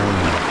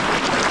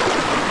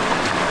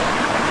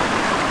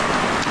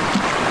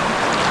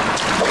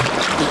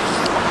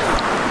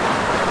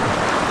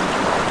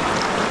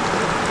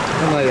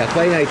정말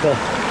약과이나 있어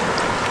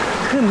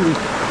큰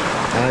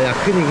아, 야,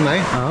 큰 익마이?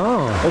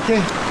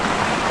 오케이.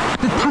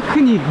 근데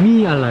타크니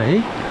미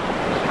알라이?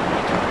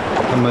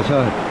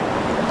 한마샷.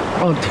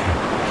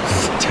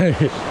 잘.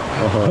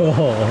 เ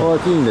พราะว่า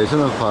ที่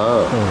National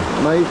Park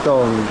ไม่ต้อ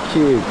ง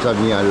คิดจะ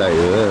มีอะไร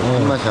ธ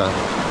รรมชาติ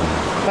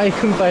빨리 큰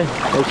빨리.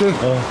 โอเค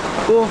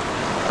โอ้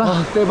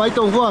แต่ไม่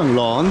ต้องห่วง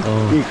ร้อน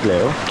อีกแล้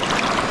ว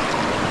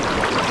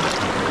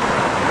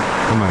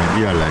ทำไม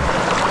มีอะไร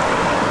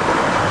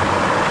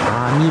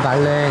미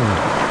말랭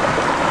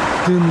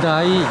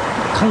든다이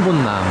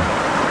캉본남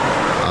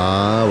아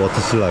워터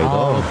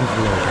슬라이더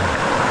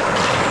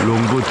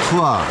롱보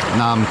투어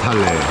남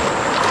탈레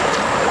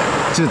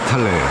쯔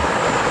탈레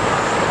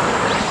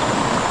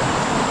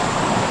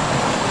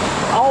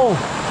아우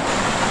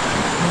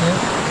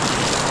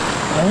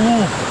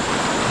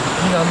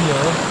이 남이요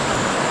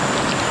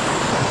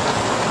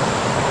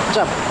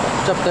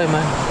짭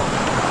때문에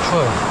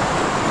추워요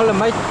원래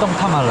많이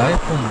똥타 말라요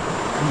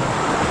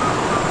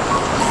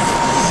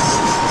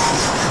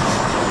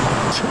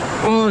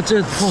쟤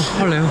더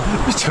할래요?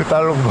 저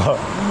딸로 봐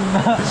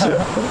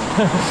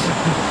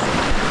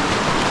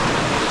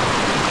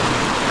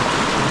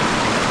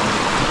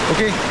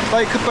오케이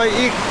바이크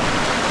바이익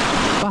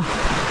빠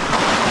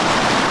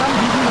땀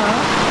비비나?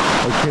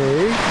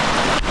 오케이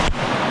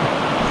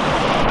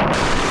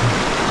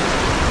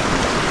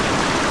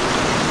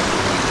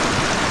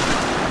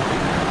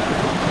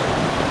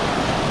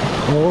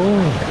오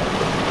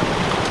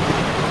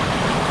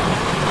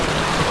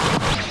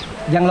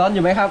ยังร้อนอ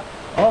ยู่ไหมครับ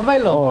ไม่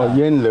หรอก เ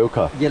ย็นเร็ว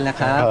ค่ะ เย็นแล้ว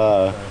ครับ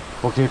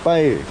โอเคไป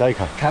ได้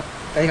ค่ะ ครับ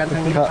ไปกันทา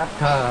งนี้ครับ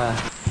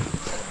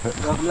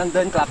เรากำลังเ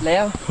ดินกลับแล้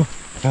ว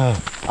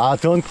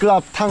โดนกลั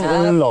บทั้ง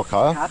อื่นหรอค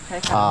ะ ครับใช่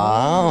ครับ อ้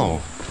าว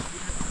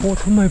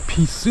ทำไม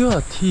ผีเสื้อ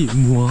ที่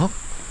หมวก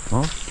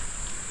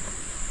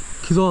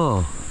คิดว่า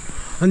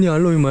อันนี้อ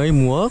ร่อยไหม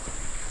หมวก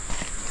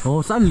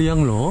สัตว์เลี้ยง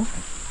เหรอ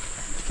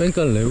เป็น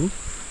กันเร็ว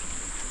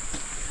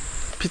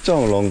พี่จ้อ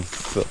งลอง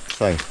ใ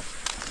ส่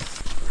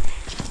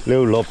เร็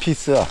วรอพี่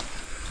เสื้อ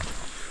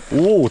โ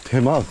อ้เท่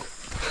มาก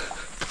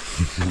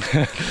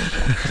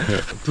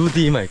ดู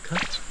ดีไหมครั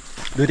บ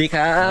ดูดีค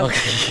รับ โอเค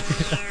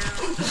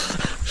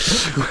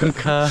ขอบคุณ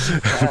ครับ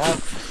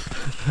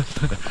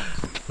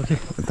โอเค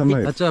ทำไม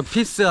อาจจะ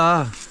พี่เสื้อ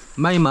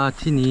ไม่มา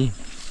ที่นี่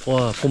เพราะ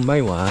ว่าผมไม่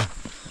มา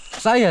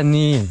ไส้อัน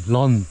นี้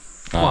ร้อน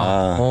กว่า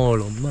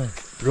ร้อนมาก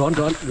ร้อ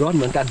นเ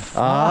หมือนกัน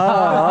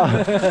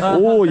โ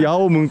อ้ยา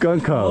วเหมือนกัน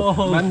ครับ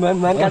เ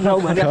หมือนกันเรา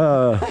เหมือนกัน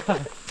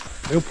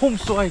ผม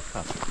สวยค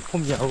รับผ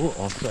มยาว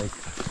สวย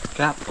ค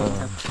รับ ค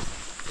รับ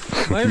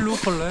ไม่รู้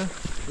คนเลย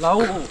เรา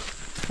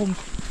ผม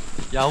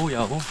ยาว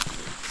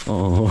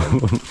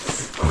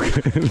โอเค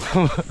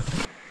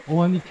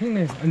อันนี้เท่งเล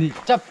ยอันนี้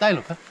จับได้หร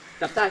อครับ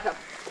จับได้ครับ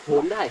โห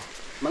นได้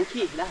มัง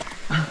คีได้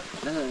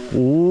โ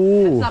อ้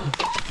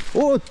โ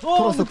อ้โท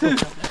รศัพท์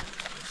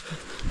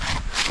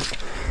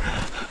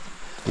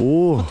โอ้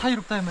ถ่าย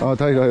รูปได้ไหม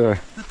ได้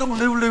ต้อง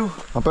เร็ว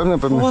แป๊บนึง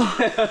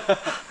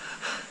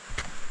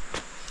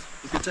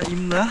ก็จะอิ่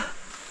มนะ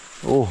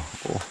โอ้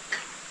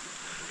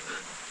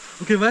โ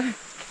อเคไหม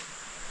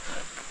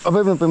แ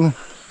ป๊บนึง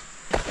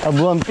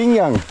무한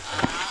빙양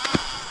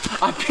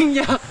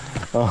빙양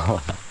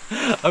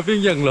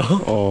빙양เหร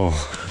อ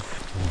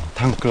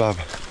탕클럽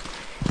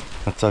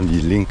아짜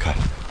밀링카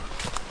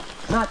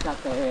น่าจะ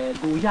แต่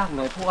ดูยากห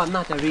น่อยเพราะว่าน่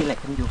าจะรีแลก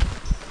ซ์กันอยู่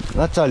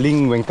나짜 링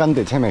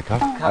왼간데 참외카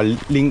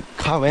링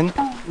카웬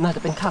น่าจะ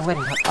เป็นข้างแว่น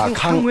ครับ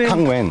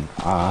캉웬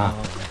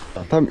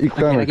탐 이까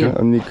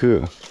언니 그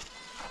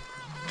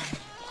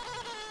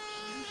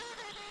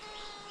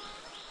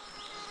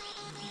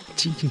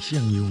칭칭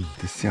시향용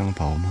대시양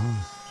바오마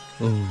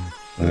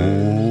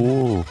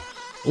오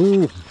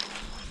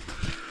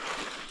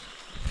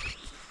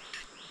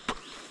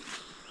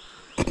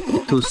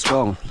too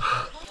strong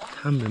ท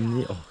ำแบบ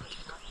นี้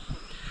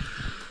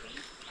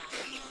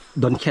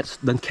don't catch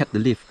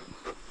the leaf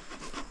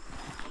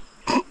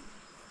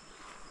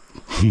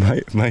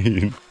마인 면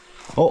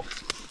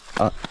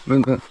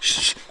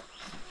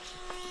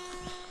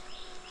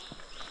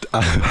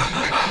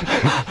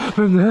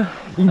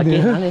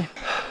있네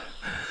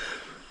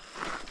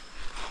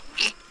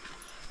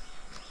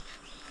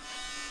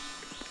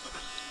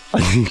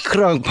아니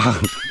크랑팡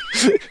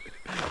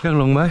그냥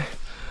롱말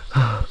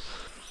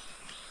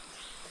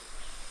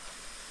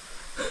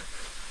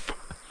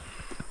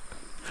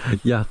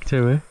약ใช่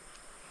ไหม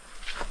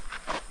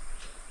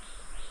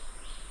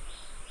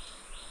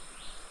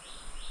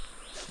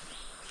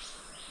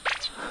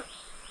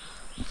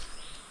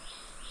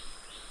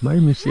ไม่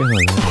มีเสียงอะไร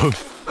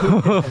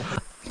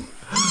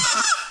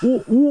โอ้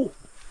โอ้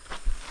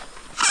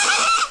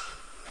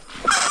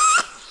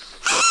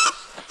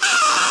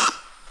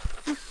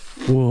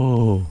ว้า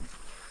ว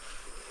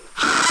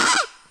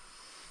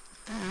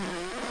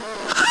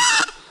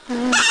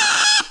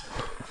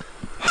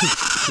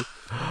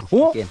โ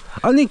อ้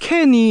อันนี้แค่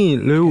นี้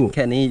เร็ว แ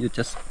ค่นี้ you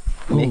just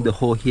make the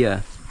hole here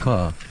ค่ะ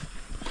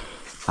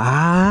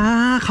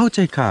เข้าใจ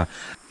ค่ะ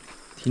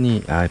ที่นี่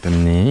แบบ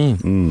นี้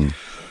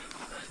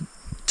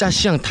จะเ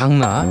สียงทาง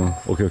นะ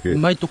โอเค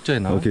ไม่ตกใจ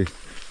นะโอเค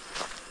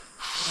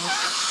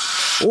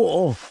โอ้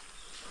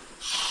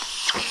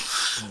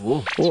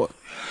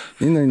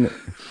นี่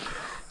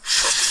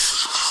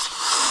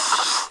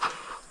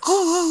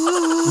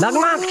ดัง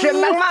มากเสียง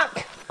ดังมาก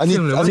อันนี้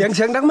เ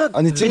สียงดังมากอั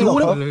นนี้จริงเหรอ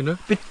ครับ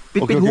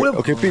ปิดหูแล้วโ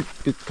อเค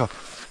ปิดครับ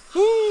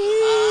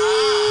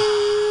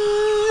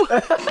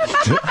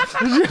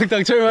เสียงดั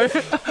งใช่ไหม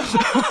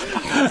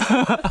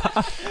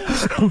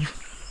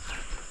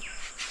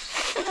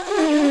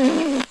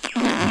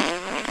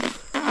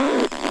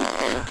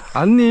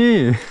อัน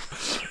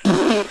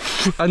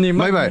นี้ไ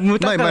ม่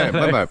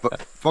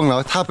ฟังแล้ว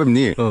ถ้าแบบ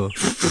นี้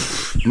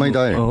ไม่ไ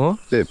ด้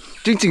แต่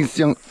จริงๆเ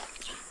สียง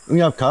เ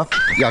งียบครับ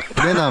อยาก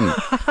แนะนำ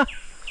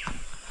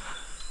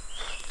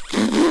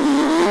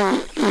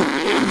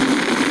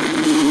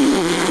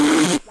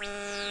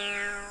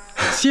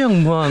เสียง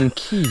วาง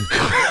ขี้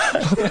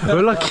เว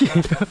ลาขี้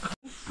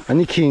อัน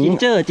นี้คิงจิน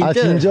เจอร์จินเ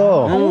จอ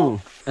ร์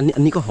อั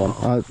นนี้ก็หอม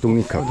ตรง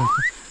นี้ครับ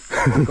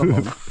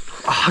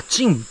จ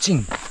ริง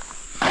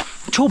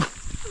ชอบ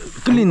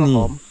กลิ่น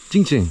นี้จ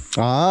ริง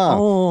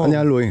อันนี้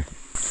อร่อย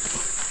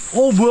เ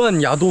หมือน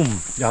ยาดม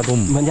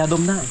มันยาด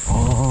มได้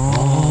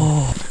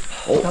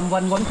ทำ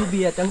วันทูเ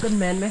บียจังเกิล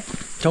แมนไหม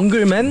จังเกิ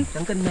ลแมน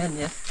เ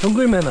นี่ยจังเ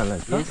กิลแมนอะไร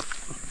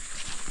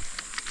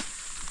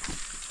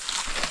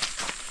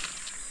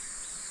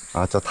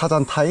จะท่าจั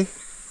นไทย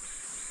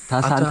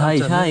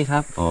ใช่ครั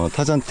บท่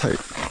าจันไทย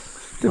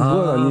แต่ว่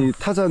าอันนี้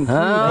ท่าจัน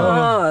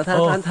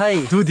ไทย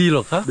ดูดีหร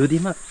อครับดูดี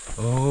มาก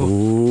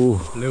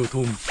เร็ว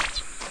ทุ่ม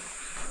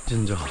จริง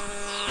จ้ะ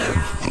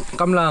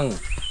กำลัง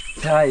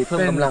ใช่เพิ่ม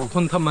กำลังค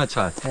นธรรมช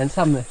าติแฮน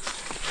ซัมเลย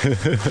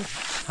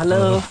ฮัลโหล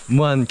เห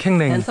มือนแข็ง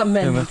แรงแฮนซัมแม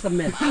น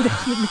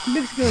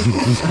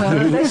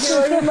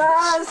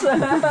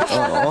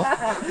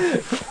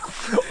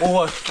โอ้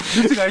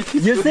รู้สึกไง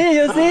you see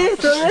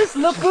tourists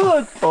look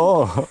good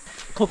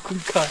ขอบคุณ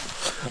ค่ะ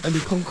อัน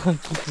นี้ขอบ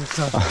คุณ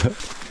ค่ะ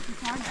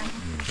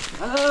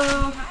ฮัลโหล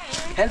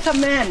handsome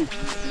man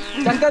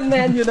jungle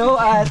man you know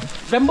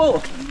Rambo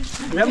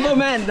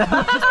man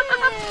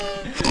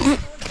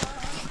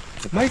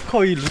ไม่ค่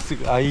อยรู้สึก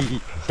ไอ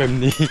แบบ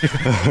นี้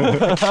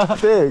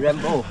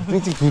Rambo จ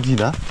ริงๆดูดี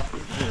นะ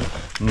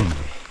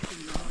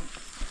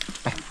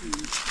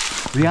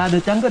we are the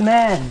jungle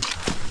man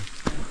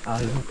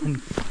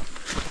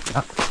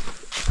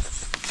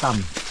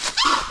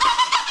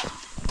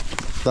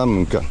ตั้มเห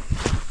มือนกัน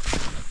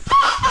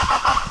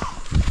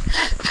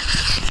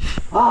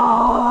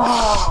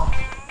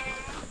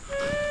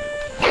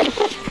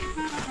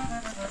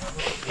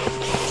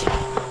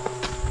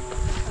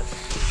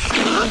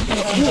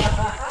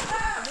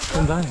เป็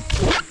นได้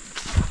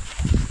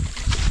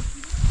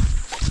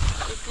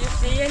You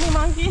see any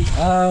monkey?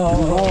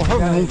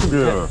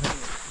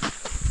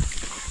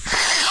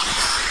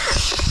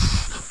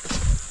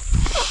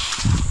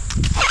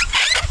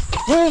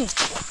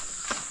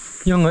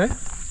ยังไง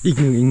อีก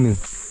หนึ่ง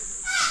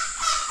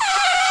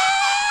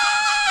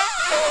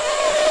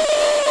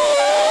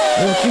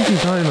จริง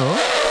ๆใช่เนาะ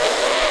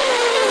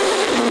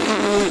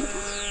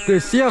แต่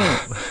เสียง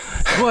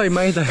ด้วยไ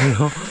ม่ได้เน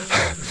าะ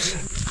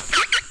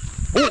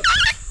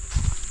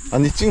อัน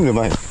นี้จริงหรือไ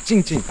ม่จ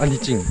ริงอันนี้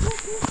จริง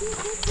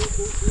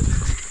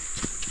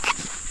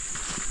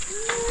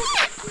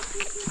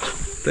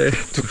แต่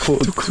ทุกค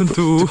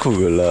น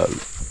เวลา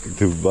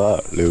ดูบ้า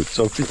เร็วช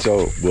อบที่เจ้า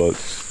บอก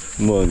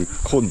เหมือน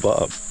คนบ้า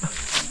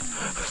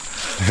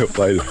เร็วไป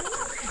เลย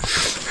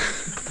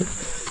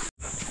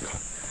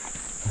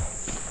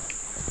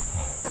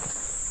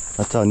อ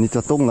าจารย์นี่จ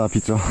ะต้องนะ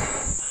พี่จ้า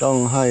ต้อง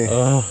ใ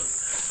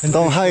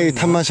ห้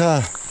ธรรมชา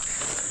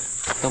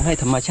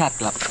ติ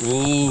กลับ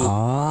นี่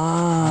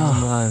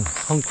มัน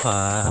ห้องขวา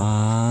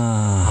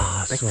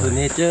back to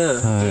nature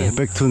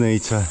back to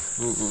nature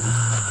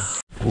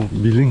โอ้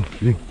มีลิง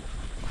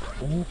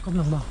โอ้กำ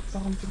ลังมาต้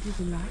องเป็นที่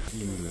สุดแ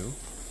ล้ว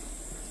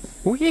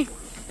อุ้ย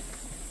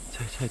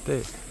ใช่เต้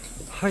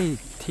ให้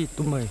ที่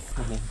ตุ้มไหม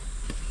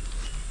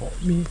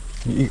มี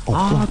อีก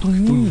ตรง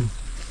นี้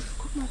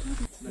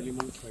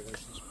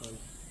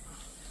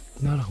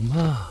น่ารักม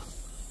าก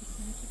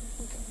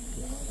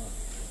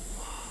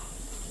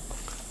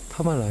ท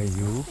ำอะไรอ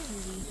ยู่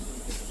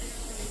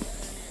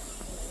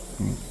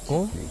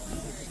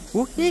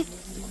อุ้ย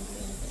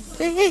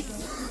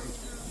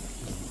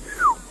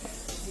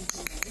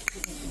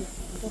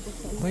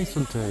ไม่ส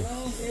นใจ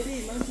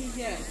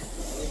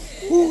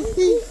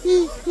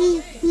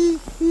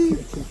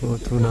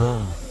ทูน่า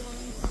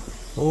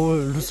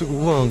รู้สึก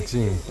ว่างจ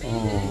ริง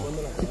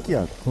ขี้เกีย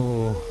จ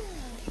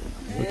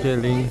โอเค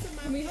ลิง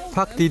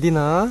พักดีๆ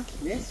นะ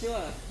บ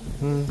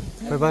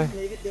ายบาย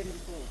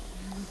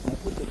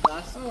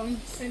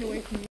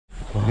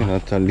นี่นะ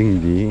จะลิง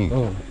ดี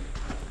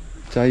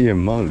ใจเย็น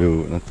มากเร็ว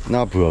น่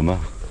าเบื่อมา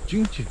กจ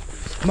ริง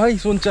ๆไม่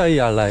สนใจ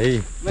อะไร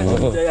ไม่ส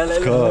นใจอะไร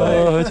เ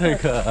ลย ใช่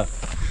ค่ะ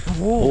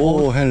โอ้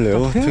ให้เร็ว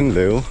ถึงเ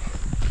ร็ว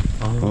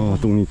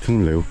ตรงนี้ถึง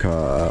เร็วค่ะ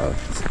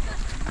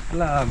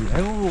ลาบแ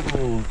ล้ว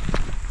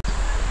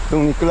ตร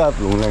งนี้กลับ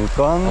โรงแรม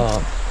ก่อน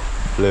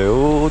เร็ว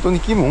ตรง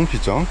นี้กี่โมง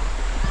พี่จอง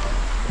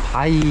ไ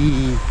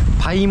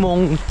ปโมง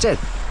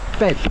เ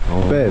ป็ด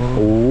โ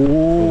อ้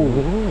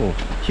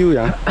หิว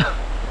ยั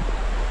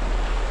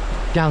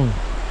ง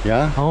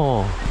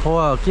เพราะ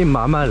ว่ากินม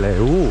าม่าแล้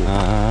ว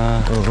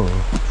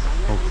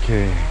โอเค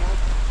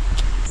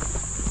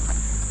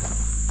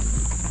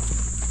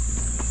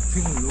ถึ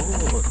งโล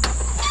ด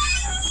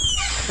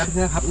กันน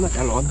ะครับน่าจ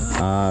ะร้อน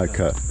ค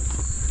รับ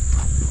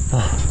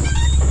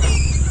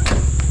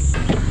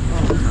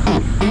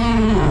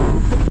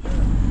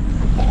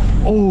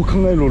โอ้ข้า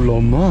งในร้อ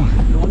นมาก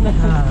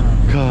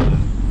ครับ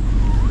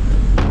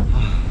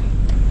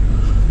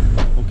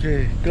โอเค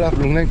กลับ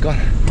โรงแรมก่อน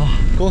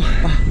ก็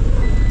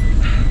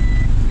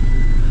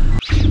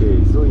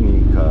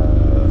소이니까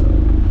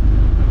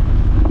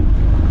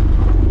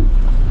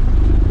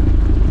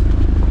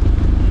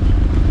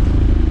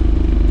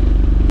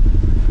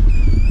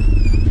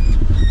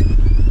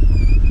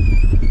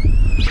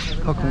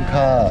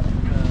코쿤카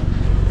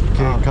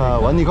케카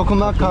완니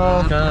코쿤마카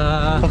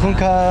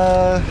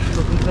코쿤카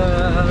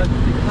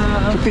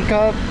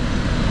코쿤카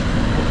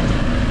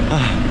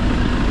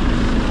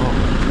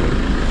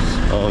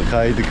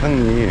가이드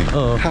캉니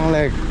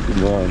캉렉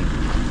원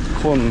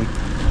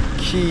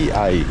ขี้ไอ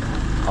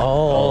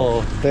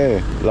แต่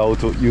เรา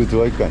อยู่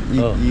ด้วยกันอี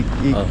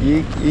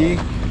ก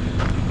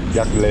อย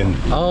ากเล่น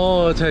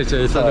ใช่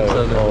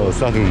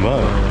สนุกมา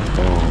ก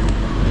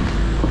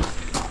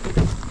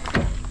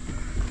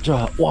จะ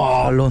ว้า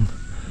ล้น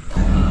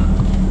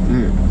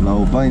เรา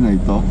ไปไหน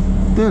ต่อ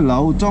แต่เรา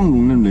จ้องล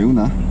งเร็ว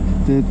นะ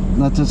แต่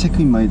น่าจะเช็ค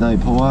อินไม่ได้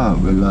เพราะว่า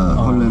เวลา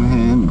เขาเล่นแฮ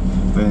ม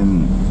เป็น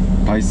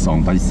ไป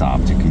2 ไป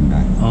 3เช็คอินไ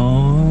ด้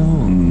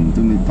ตร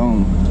งนี้ต้อง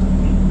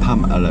ท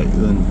ำอะไร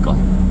อื่นก่อน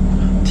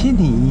ที่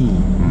นี่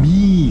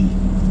มี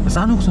ส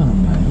นุก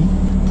ไหม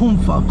ผม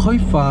เคย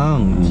ฟัง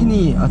ที่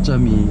นี่อาจจะ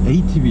มี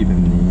ATV แบ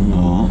บนี้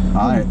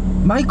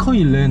ไม่เคย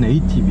เล่น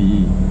ATV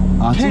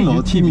จริงเหรอ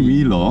ที่นี่มี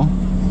เหรอ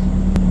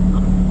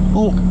โ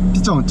อ้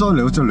พี่จองจ้องเ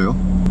ร็ว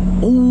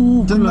โอ้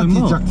เจ้าหน้า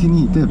ที่จากที่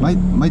นี่แต่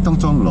ไม่ต้อง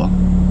จ้องเหรอ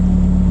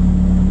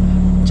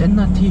เจ้าห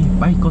น้าที่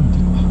ไปก่อนดี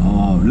กว่า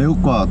เร็ว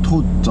กว่าทุ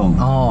กจอง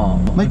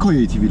ไม่เคย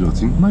ATV เหรอ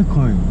จริงไม่เค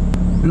ย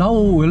เรา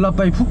เวลาไ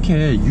ปภูเ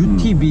ก็ต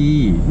UTV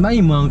ไม่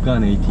เหมือนกัน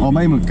ATV ไ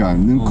ม่เหมือนกัน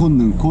หนึ่ง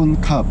คน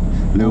ขับ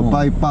เร็วไป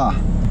ป่ะ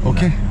โอเ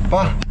ค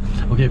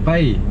ไป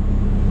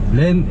เ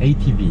ล่น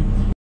ATV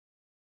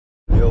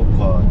เร็วก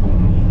ว่าตร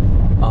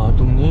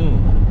งนี้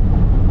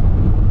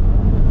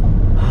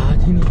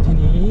ที่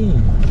นี่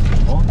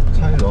ใ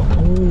ช่เหรอ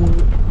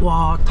ว้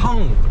าทั้ง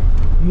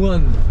เหมือ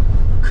น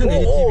ขึ้น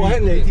ATV ให้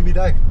ATV ไ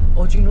ด้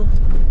จริงเหรอ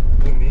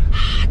ตรงนี้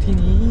ที่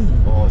นี่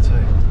ใช่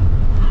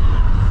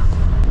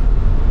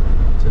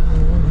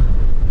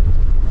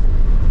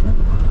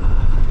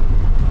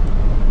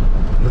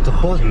เราจะ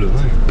พอดหรือไ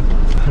ม่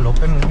ลบ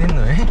ไปมึงนิดห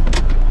น่อย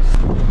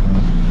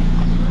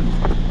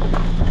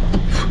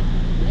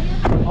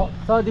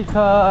สวัสดี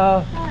ค่ะ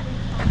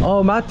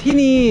มาที่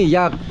นี่อย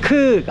าก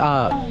คือ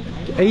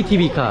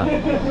ATV ค่ะ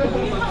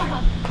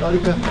สวัสดี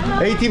ค่ะ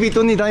ATV ตั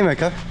วนี้ได้ไหม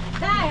ครับ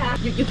ได้ค่ะ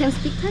You can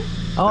speak Thai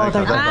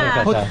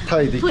พูดไท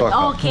ยดีกว่าโ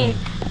อเค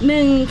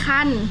1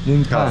 คัน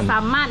ส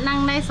ามารถนั่ง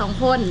ได้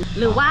2 คน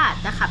หรือว่า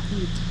จะขับที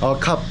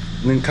ขับ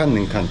1 คัน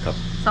ครับ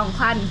2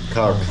 คันค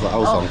รับเอ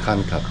า2 คัน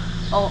ครับ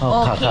โอ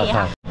เค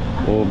ค่ะ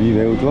มีแม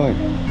วด้วย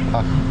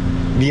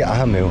มีอา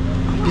หารแมว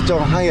พี่จอ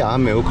งให้อาหา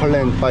รแมวเขาเ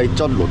ล่นไป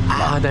จอดรถ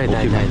ได้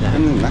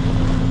นึงนะ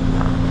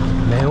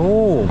แ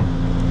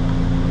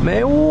ม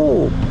ว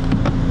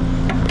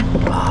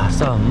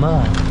สามา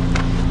รถ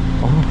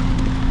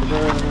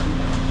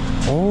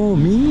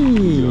มี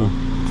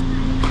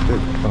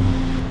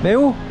แม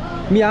ว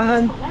มีอาหา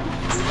ร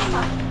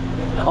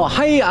ใ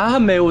ห้อาหา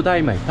รแมวได้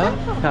ไหม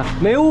ครับ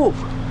แมว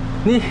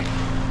นี่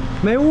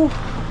แมว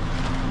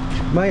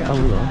ไม่เอา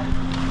เหรอ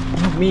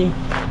มี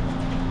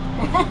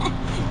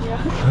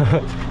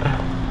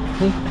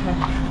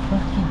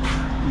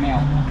แม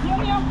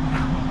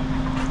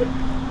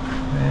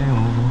ว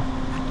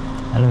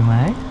อร่อยไหม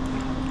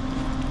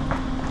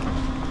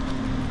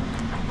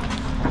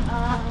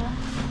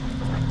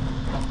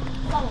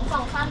ส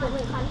องคันหรือ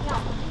1 คันที่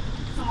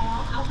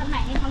เอาคันไหน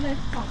ให้เขาเลย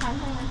2 คัน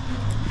ใช่ไหม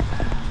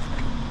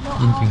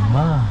จริงๆม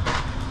าก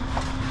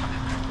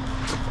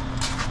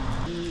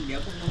เดี๋ยว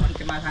พวกมัน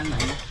จะมาทางไหน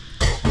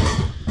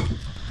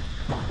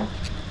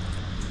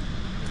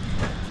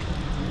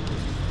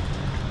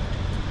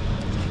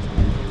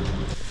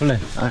원래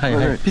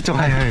พี่จอง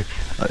ให้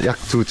อยาก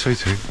จูเ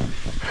ฉย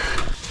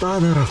ๆตา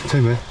น่ารักใช่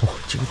ไหม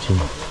จริง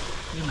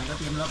นี่มันก็เ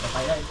ตรียมรถไป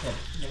ได้เสร็จ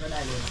เดี๋ยวก็ได้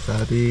เลยส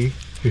วัสดี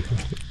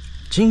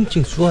จริ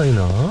งสวย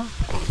นะ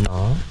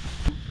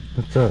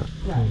น่าจะ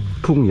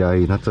พุ่งใหญ่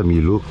น่าจะมี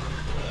ลูก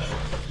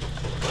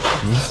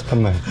ทำ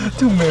ไม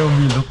ทุกแมว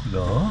มีลูกเหร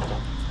อ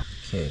โอ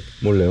เค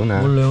หมดแล้วนะ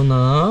หมดแล้วน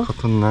ะ ขอ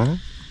โทษนะ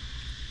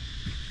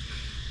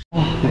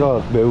이거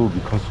매우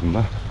미커스마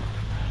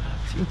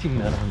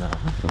찡찡나라나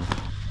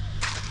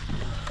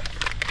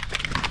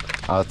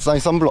아 사인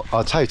선블럭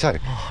아 차이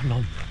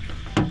럼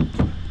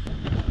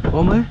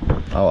뭐매?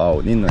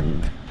 아우 닌나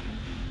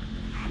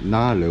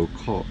나 레오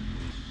커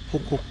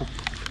콕콕콕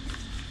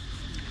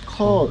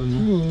커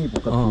티니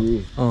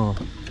똑같이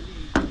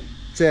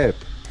잽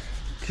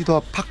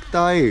티도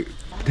팍다이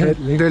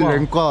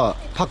델랭과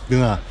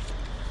팍능아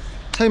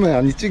차이만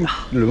아니 찡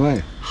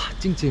르마이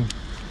찡찡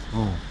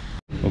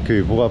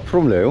오케이 뭐가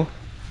프롬레오?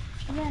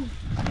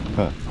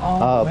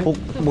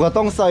 뭐가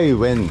똥싸이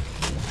웬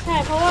ใช่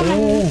เพราะว่า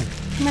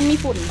มันมี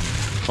ฝุ่น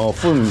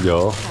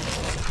푼요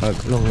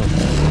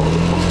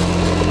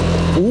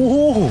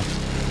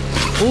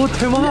오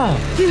대박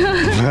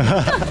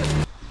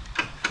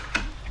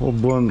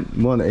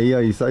뭔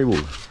AI 사이보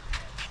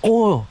오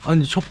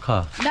아니 첩카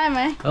ได้ไหม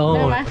ไ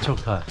ด้ไหม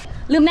첩카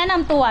ลืมแนะน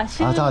ำตัว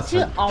ชื่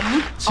ออ๋อม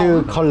ชื่อ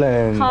คอลเล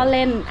น คอลเล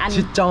นอัน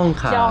ชื่อจ้อง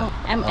ค่ะ จอง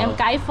I'm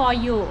guide for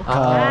you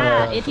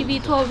ATV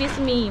tour with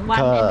me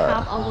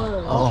 1.5 hour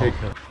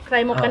ใส่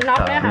หมวกกันน็อก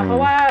ด้วยค่ะเพรา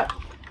ะว่า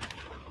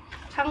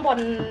ข้างบน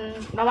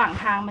ระหว่าง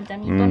ทางมันจะ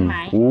มีต้นไม้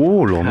오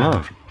로마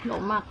หล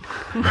งมาก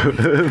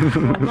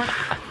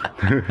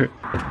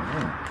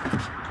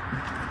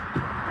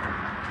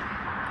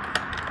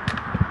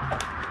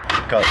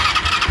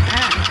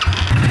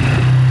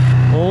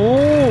오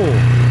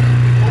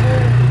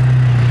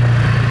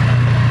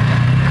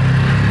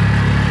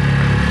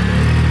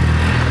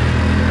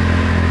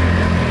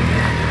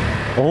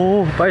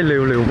오 빨리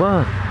ร็วมา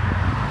ก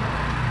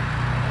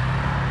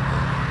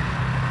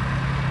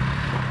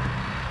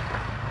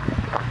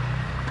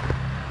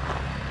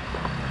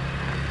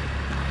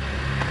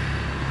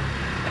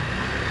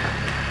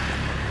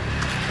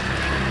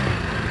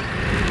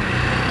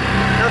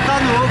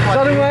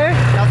싸는 거야?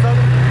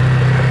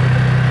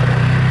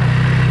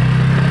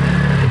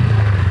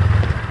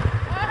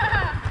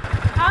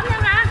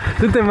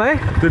 뜻대마이?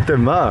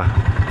 뜻대마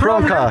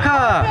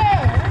프랑카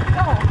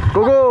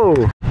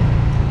고고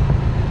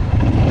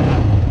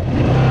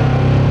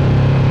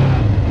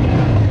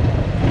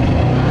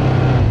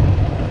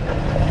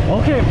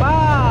오케이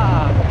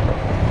빠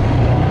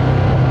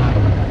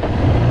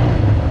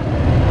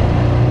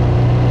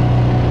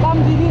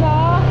빰디디나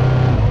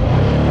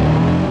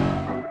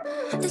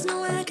There's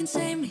no way I can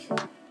save me.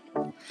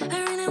 I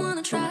really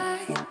wanna try,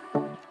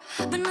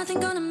 but nothing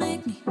gonna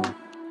make me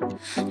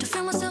to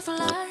feel myself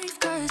alive.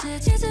 Cause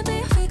it's easy to be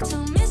a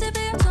victim, easy to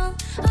be a top.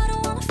 I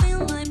don't wanna feel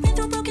like been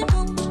through broken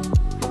bones.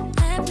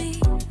 Let me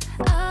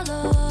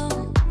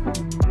alone.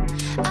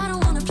 I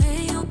don't wanna play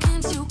your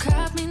games, you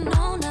caught me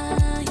no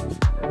knife.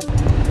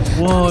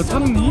 와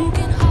탔니?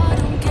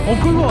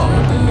 끌고 와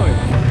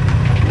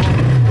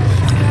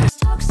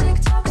Toxic,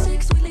 toxic,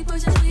 sweetly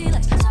poison, sweet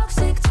like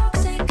toxic,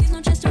 toxic. It's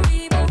not just a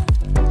rebound.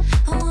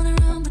 I wanna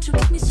run, but you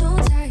keep me so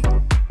tight.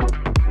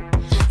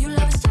 Your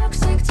love is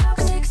toxic,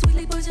 toxic,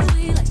 sweetly poison,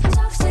 sweet like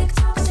toxic,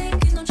 toxic.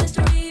 It's not just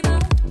a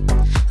rebound.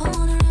 I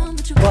wanna run,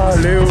 but you keep me so tight. 와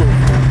레오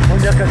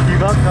약간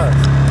디바카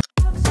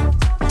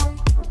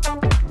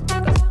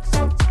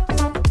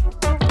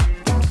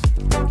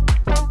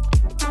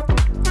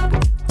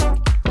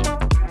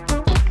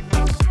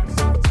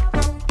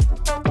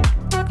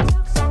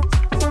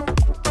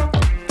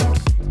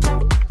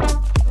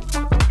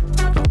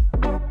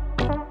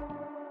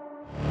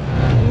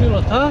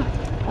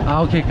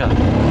아 오케이 가 오케이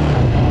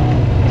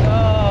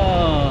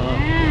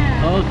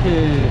โอ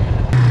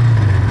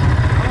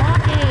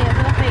เค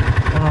perfect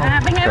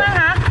เป็นไงบ้าง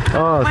คะ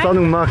싸는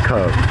마카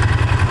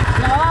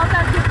เราจะ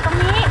หยุดตรง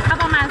นี้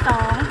ประมาณ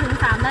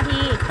 2-3 นา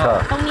ที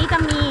ตรงนี้จะ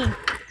มี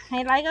ไฮ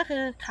ไลท์ก็คื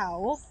อเขา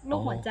ลู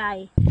กหัวใจ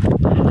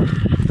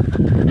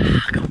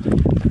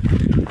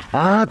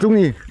아 뚱이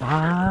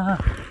아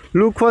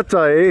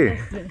루크와짜이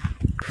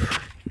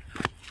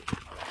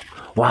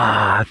와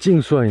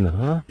찡수아이나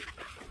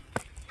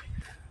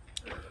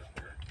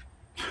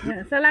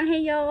สลังเฮ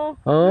โย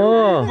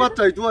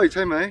루크와짜이 두아이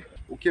차이마이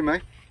오케이 마이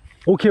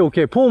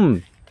오케이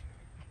폼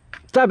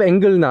짭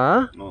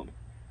앵글나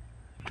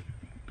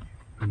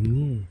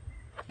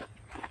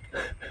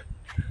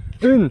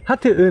은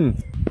하트 은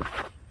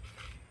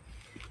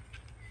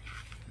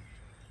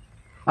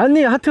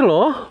아니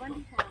하트로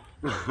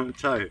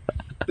차이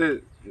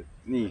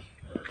니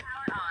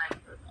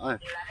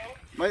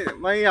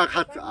마이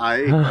약하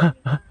아이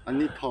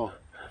아니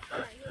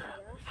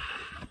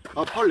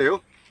아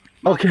펄레요?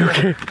 오케이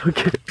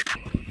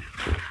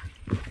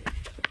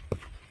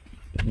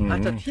อาจ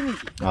จะที่นี่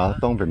아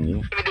똥뱀니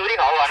ไปดูที่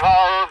เขาก่อนว่า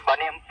ตอน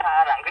นี้พา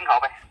หลังขึ้นเขา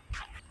ไป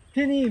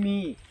티니 미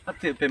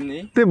하트 뱀니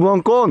때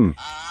무한권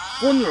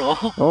꼰으로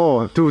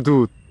두두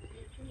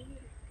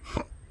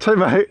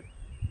차이마이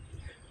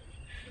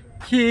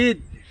히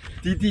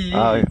디디 아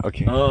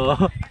오케이 어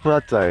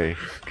후아짜이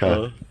가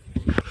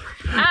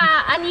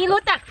อันนี้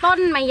รู้จักต้น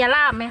ไมยร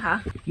าบไหมคะ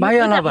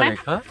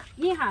마야라바레카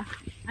นี่ค่ะ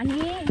อัน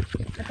นี้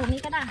แต่ตรงนี้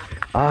ก็ได้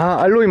아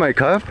알로이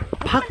마이캅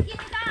พักกิ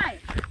นได้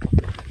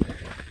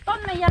ต้น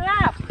ไมยร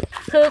าบ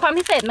คือความ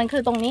พิเศษมันคื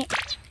อตรงนี้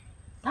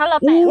ถ้าเรา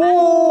แตะมัน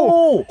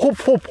หุบ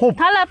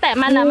ถ้าเราแตะ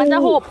มันอ่ะมันจะ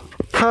หุบ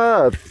ถ้า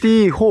ตี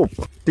หุบ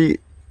ตี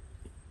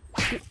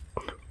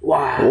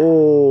ว้าวโอ้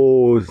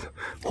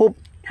หุบ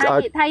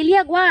ไทยเรี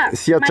ยกว่า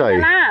ไมย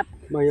ราบ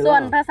ส่ว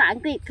นภาษาอัง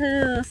กฤษคือ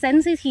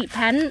sensitive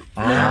pant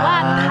หรือว่า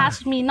touch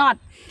me not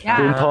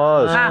คุณทอ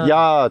สย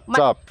า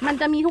จับมัน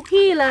จะมีทุก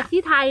ที่เลย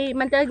ที่ไทย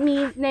มันจะมี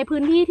ในพื้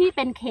นที่ที่เ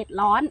ป็นเขต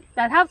ร้อนแ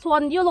ต่ถ้าโซ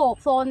นยุโรป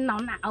โซน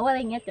หนาวอะไร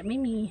เงี้ยจะไม่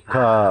มี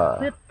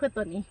เพื่อ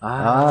ตัวนี้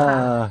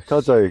เข้า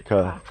ใจค่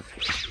ะ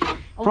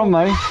พร้อมไหม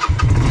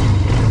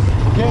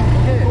โอเค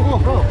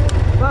go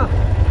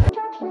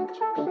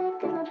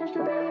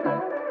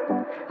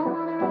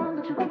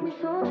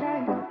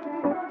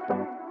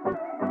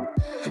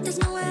There's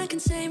no way I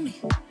can save me.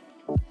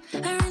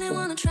 I really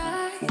wanna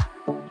try,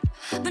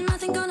 but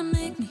nothing gonna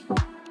make me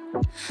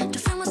to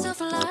feel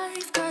myself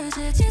alive. Cause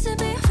it's easy to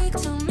be a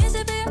victim, easy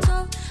to be a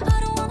top. I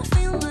don't wanna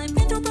feel like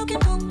been through broken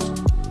homes.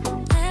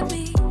 Let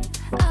me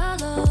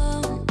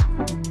alone.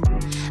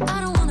 I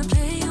don't wanna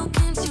play your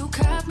games, you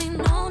caught me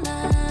no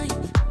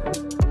knife.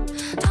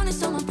 Don't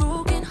install my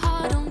broken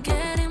heart, don't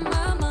get in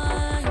my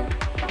mind.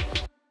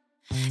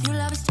 Your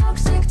love is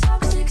toxic,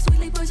 toxic,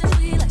 sweetly poison,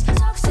 sweet like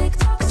toxic,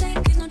 toxic.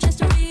 It's not just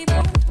a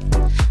rebound.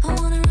 I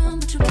wanna run,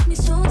 but you keep me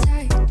so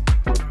tight.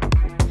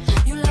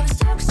 Your love is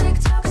toxic,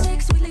 toxic,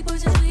 sweetly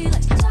poison, sweet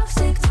like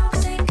toxic,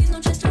 toxic. It's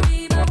not just a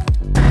rebound.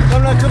 ก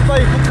ำลังขึ้นไป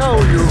ภูเขา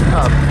อยู่ค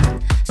รับ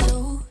So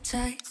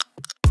tight.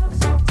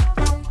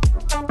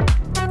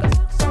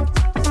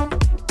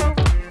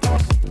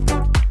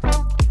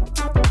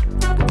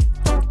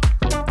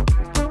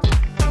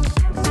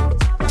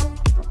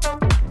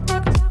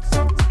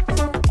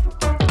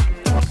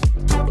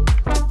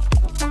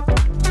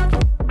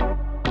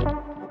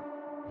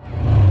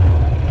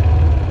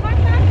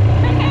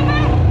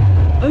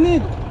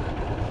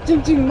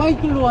จริงๆไม่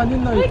กลัวนิ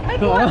ดหน่อย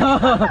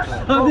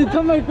อันนี้ท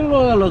ำไมกลัว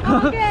หรอครั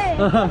บ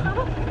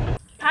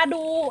พา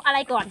ดูอะไร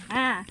ก่อน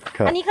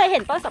อันนี้เคยเห็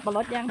นต้นสับปะร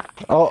ดยัง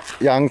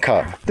ยังค่ะ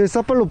แต่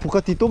สับปะรดปก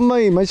ติต้น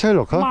ไม่ใช่ห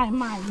รอครับไม่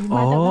ม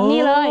าจากตรง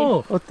นี้เลย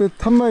แต่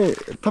ท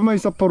ำไม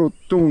สับปะรด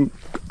ตรง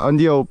อัน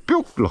เดียว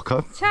ปุ๊บหรอครั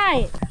บใช่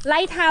ไล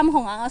ฟ์ไทม์ข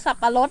องสับ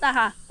ปะรดอะ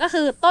ค่ะก็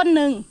คือต้นห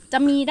นึ่งจะ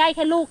มีได้แ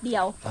ค่ลูกเดี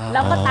ยวแล้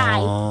วก็ตาย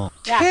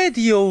แค่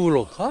เดียวหร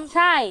อครับใ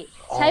ช่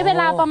ใช้เว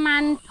ลาประมา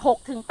ณ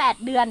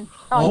 6-8 เดือน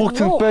ต่อลูก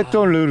6-8 เดื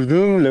อน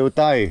เร็ว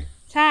ตาย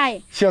ใช่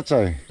เชื่อใจ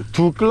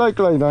ถูกใก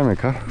ล้ได้ไหม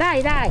ครับได้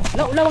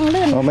ระวัง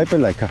ลื่นไม่เป็น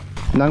ไรครับ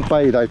นั่งไป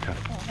ได้ครับ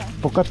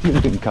ปกติ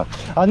เป็นครับ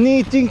อันนี้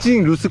จริง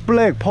ๆรู้สึกแปล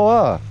กเพราะว่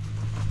า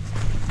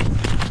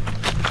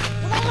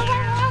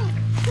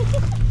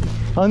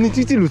อันนี้จ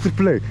ริงๆรู้สึกแ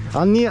ปลก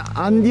อันนี้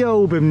อันเดียว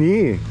แบบ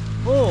นี้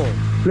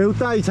เร็ว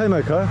ตายใช่ไหม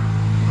ครับ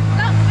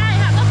ก็ใช่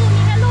ค่ะก็คือมี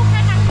แค่ลูกแค่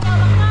ครั้งเดียว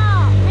แล้วก็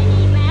ไม่มี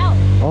อีกแล้ว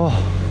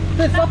แ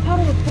ต่สับปะ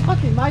รดปก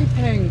ติไม่แพ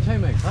งใช่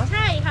ไหมครับใ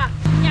ช่ค่ะ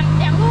อ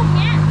ย่างลูกเ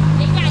นี้ย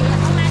ใหญ่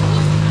ๆประมาณ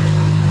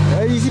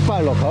20 บา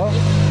ทหรอครับ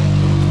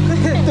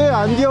แต่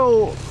อันเดียว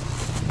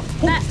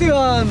6 เดือ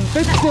น8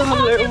 เดือน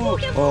เลย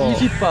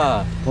20 บา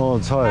ท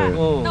ใช่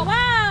แต่ว่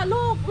า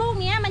ลูก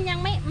เนี้ยมันยัง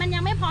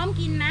ไม่พร้อม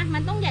กินนะมั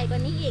นต้องใหญ่กว่า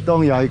นี้อีกต้อ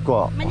งใหญ่กว่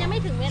ามันยังไม่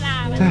ถึงเวลา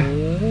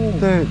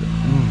แต่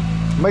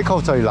ไม่เข้า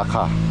ใจราค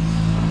า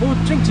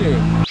จริง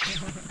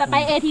แต่ไป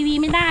ATV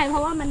ไม่ได้เพรา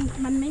ะว่า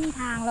มันไม่มี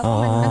ทางแล้ว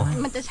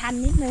มันจะชัน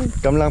นิดนึง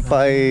กำลังไป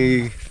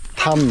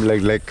ถ้ำเ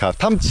ล็กๆครับ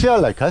ถ้ำเชื่ออ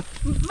ะไรครับ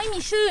ไม่มี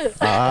ชื่อ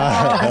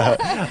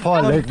เพราะ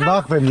เล็กมา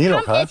กแบบนี้หร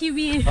อครับถ้ำ ATV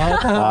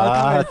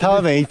ถ้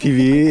ำ ATV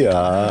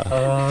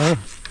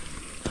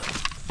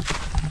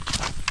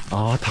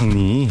ทาง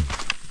นี้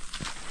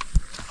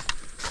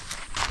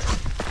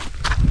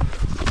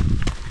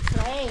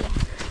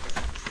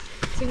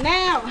ถึงแ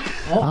ล้ว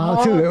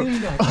ถึงแล้ว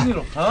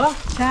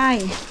ใช่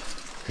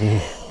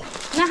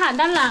นะคะ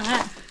ด้านหลัง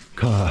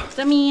จ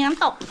ะมีน้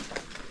ำตก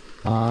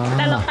แ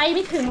ต่เราไปไ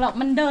ม่ถึงหรอก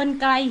มันเดิน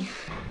ไกล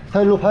ถ่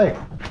ายรูปให้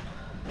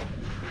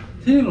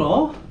ที่หรอ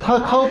ถ้า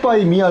เข้าไป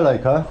มีอะไร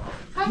ครับ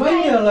ไม่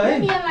มีอะ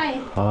ไร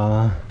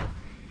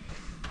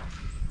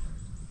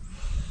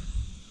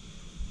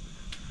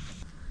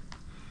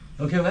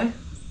โอเคไหม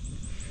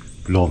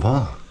หล่อมา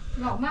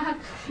ก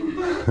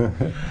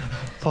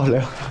พอแ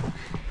ล้ว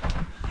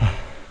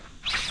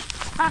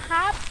ปลาค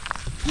รับ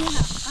นี่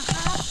ค่ะปลาค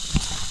รับ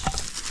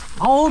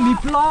มี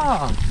ปลา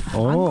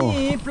อัน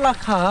นี้ปลา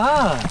ขา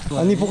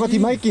อันนี้ปกติ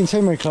ไม่กินใช่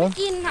ไหมครับ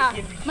กินค่ะ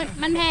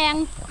มันแพง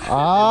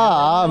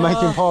ไม่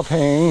กินพ่อแพ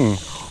ง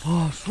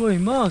สวย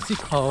มากสี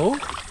ขาว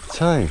ใ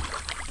ช่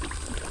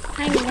ใ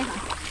ห้ดูไหมคะ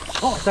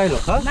ได้หร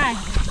อครับได้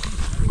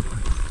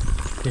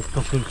ข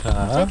อบคุณครั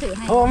บ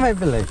ไม่เ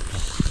ป็นไร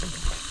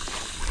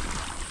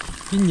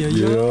กินเยอ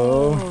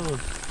ะ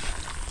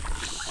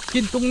ๆกิ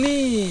นตรง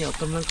นี้ออก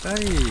กำลังกา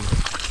ย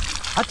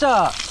อาจจะ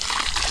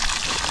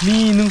มี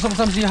1 2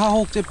 3 4 5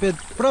 6 7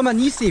 8ประมาณ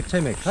20ใช่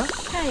ไหมครับ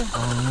ใช่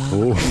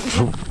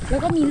แล้ว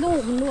ก็มีลูก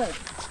มันด้วย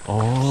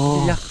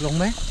อยากลง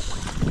ไหม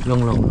ลง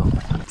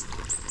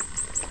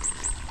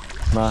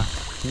มา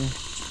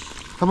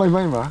ทำไมไ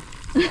ม่มา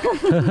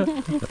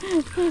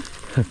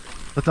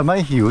เราจะไม่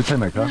หิวใช่ไ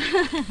หมครับ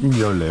ยิ่ง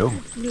เร็ว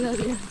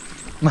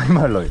ไม่ม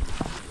าเลย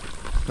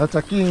แล้วจ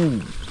ะกิน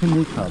ที่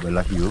นี่ค่ะเวล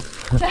าหิว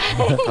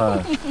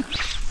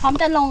พร้อม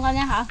จะลงกันเ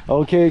นี่ยคะ โอ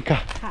เคค่ะ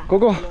โก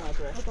โก้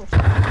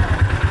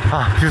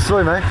ผิวสว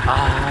ยไหม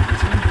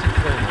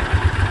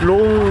ล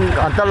ง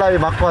อันตราย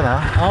มากกว่านะ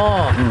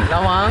ระ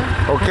วัง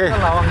โอเค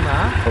ระวังนะ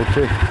โอเค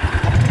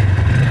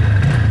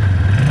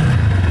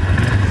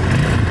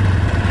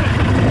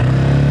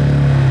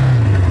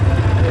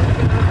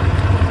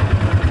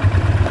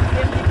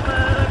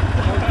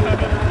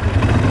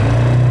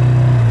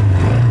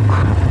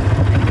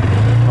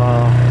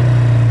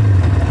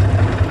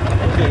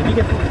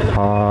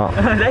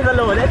ได้สโ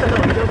ลว์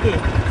โอเค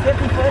เซฟ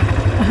ตี้เฟิร์ส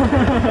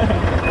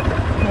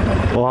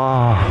ว้า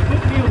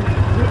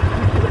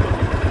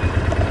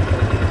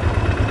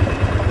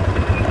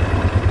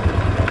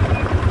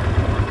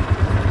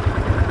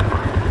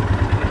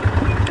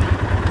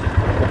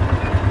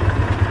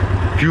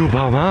วิว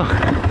บ้ามาก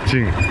จ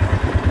ริง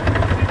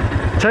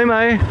ใช่ไหม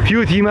วิ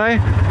วดีไหม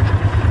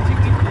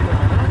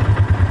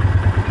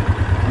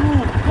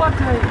หัว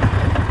ใจ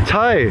ใ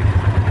ช่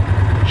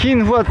หิน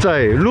หัวใจ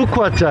ลูก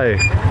หัวใจ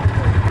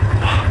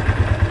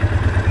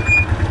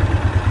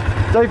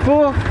ใจฟู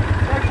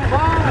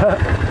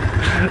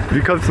มี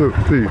ความสุข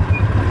สิ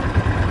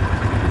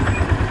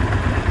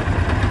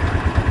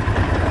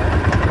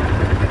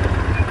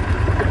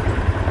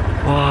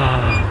ว้า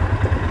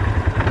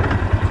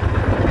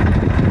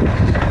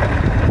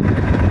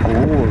โอ้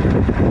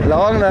ระ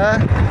วังนะ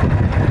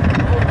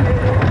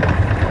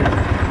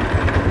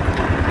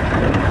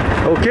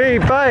โอเค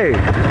ไป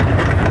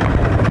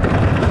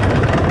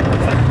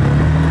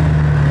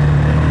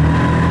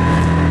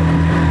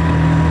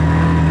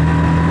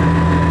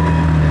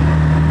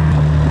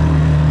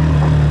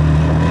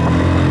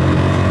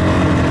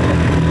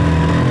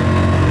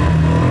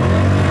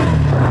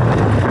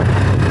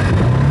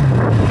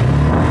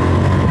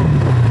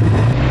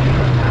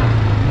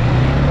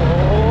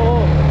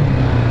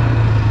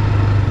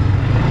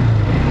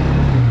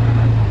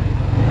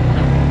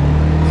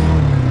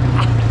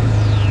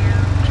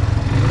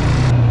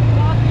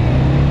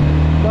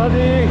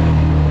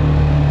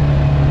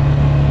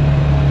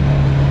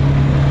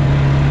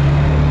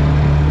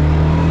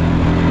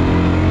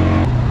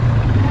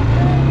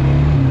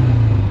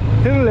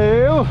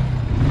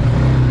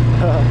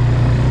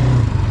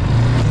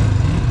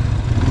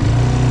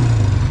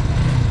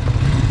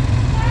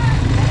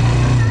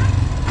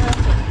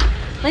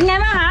เป็นไง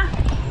บ้างคะ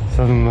ส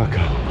นุกมากค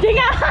รับจริง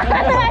อ่ะ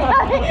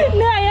เ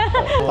หนื่อยอะ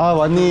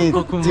วันนี้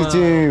จ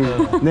ริง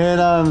ๆแนะ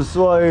นำส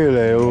วยแ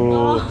ล้ว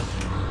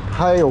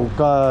ให้โอ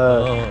กา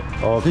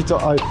สพี่จ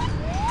อย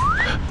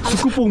ส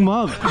กุปงม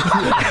าก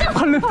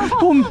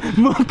ผม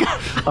เมื่อกี้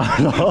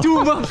ดู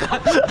มาก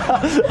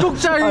ตก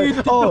ใจ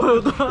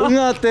ง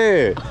าเต้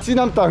ซี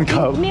น้ำตาลค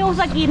รับนิว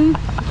สกิน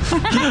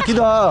คิด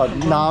ว่า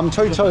น้ำ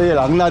ช่วยๆ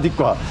ล้างหน้าดี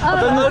กว่า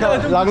เป็นครับ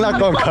ล้างหน้า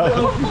ก่อนครับ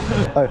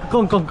ก่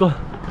อน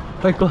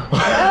ไปก่อน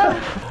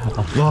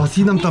ว้าซี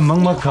น้ำตาล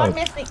มากๆครับ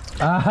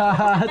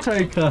ใช่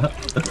ค่ะ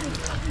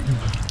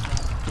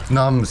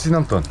น้ำซีน้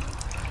ำตาล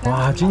ว้า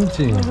จ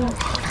ริง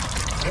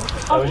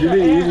네,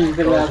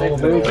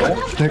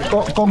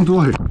 꽁ด้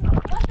วย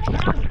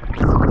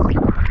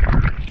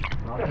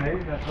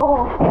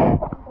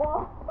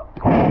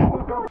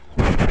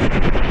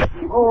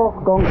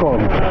꽁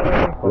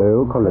เร็ว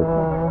คอลเลต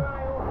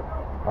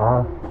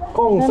ก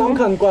ล้องสำ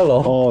คัญกว่าเหรอ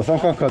ส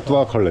ำคัญกว่าตัว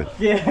คอลเลต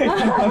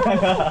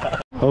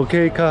โอเค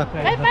ค่ะ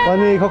วัน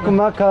นี้ขอบคุณ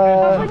มากค่ะ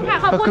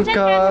ขอบคุณเช่น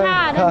กันค่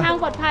ะเดินทาง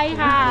ปลอดภัย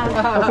ค่ะ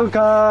ขอบคุณ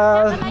ค่ะ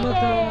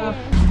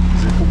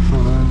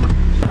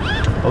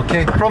โอเค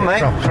พร้อมไหม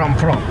พร้อ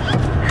ม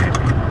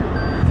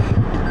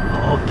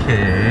โอเค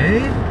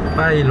ไป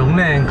โรงแ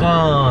รมก่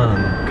อน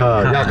ค่ะ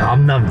อยากอาบ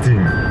น้ำจริง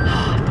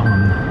ต้องอาบ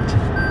น้ำจริ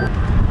ง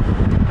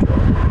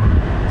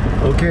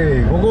โอเค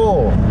โกโก้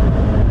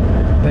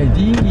ไป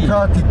ดีพระ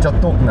อาทิตย์จะ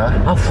ตกนะ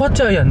หัวใ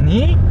จอัน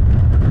นี้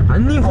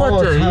หัว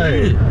ใจ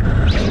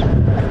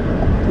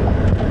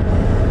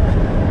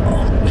โอ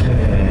เค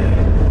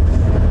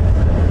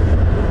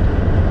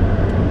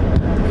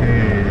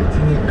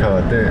ที่นี่ค่ะ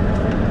เด็ก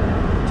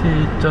ที่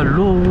จะ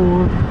รู้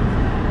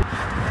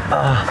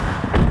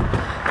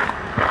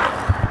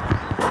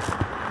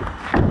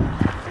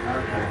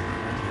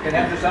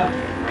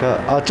ค่ะ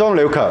จ้องเ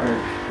ร็วค่ะ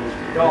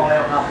จ้องแล้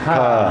วครับ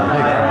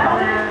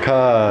ค่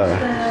ะ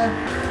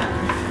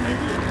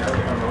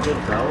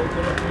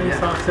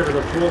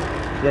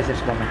Yes,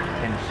 it's coming.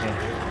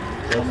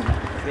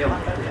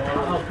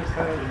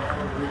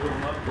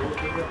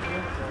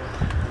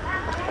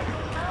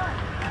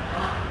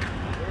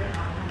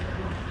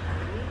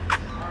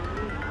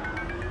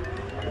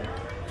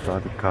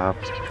 Sorry, Cap.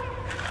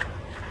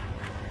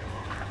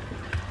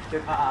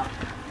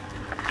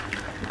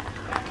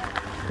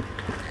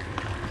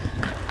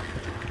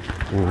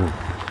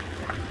 Oh,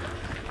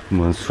 เห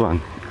มือนสวน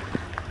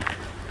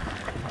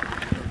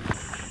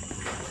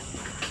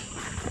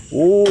โ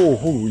อ้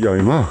โหใหญ่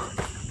มาก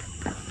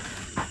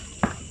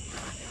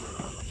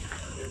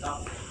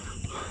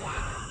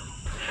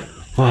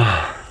ว้า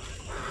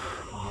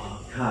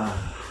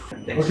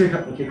โอเคครั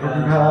บโอเคขอบคุ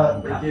ณครับ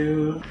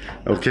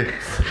โอเค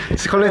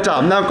สกอตแลนด์จะอ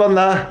าบน้ำก่อน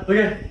นะโอเ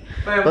ค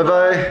บายบ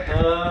าย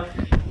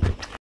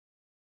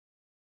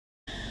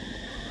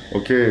โอ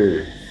เค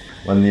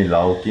วันนี้เร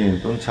ากิน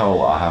ต้นเช้า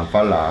อาหารฝ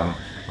รั่ง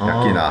อยาก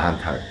กินอาหาร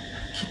ไทย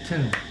คิดถึ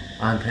ง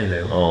อาหารไทยแ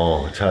ล้วอ๋อ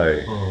ใช่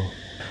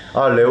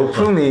แล้วพ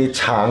รุ่งนี้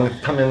ช้าง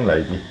ทำยังไง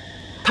ดี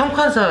ทำค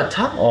วามสะอาด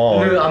ช้าง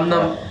หรืออาบน้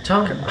ำช้า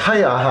งให้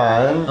อาหา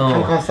รท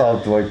ำความสะอาด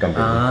ด้วยกันเ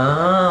ป็น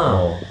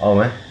เอาไ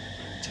หม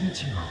จ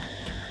ริงๆเหรอ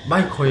ไม่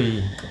ค่อย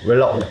เว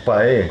ลาออกไป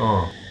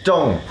จ้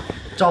อง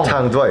ช้า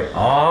งด้วย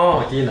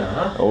ดีนะ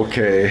โอเค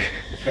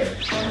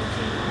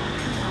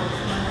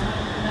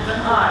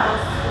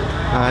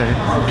Hi.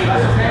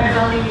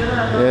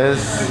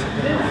 Yes.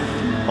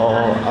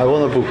 I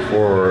want to book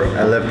for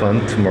elephant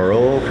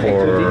tomorrow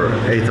for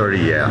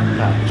 8:30. Yeah.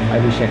 I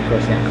will check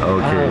first. Yeah.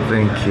 Okay.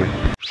 Thank you.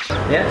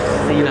 Yes.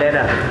 See you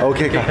later.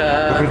 Okay. ครับ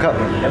ขอบคุณครับ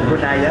Have a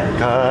good night. Yeah.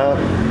 ครับ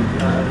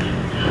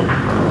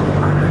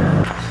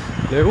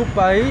เร็วไ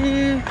ป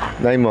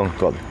ในเมือง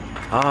ก่อน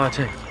ใ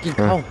ช่กิน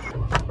ข้าว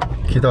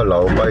คิดว่าเรา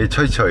ไป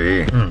เฉย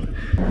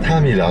ๆถ้า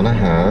มีร้านอา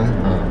หาร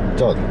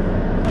จอด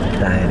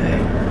ได้เลย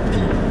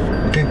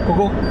โอเคโกโ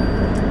ก้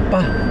ป่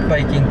ะไป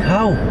กินข้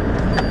าว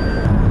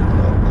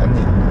อัน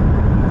นี้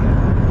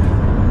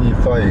มี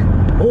ไฟ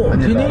อัน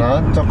นี้ร้า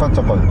นจักร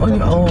อัน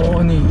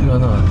นี้ร้า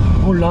น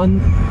ร้าน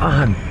อาห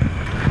าร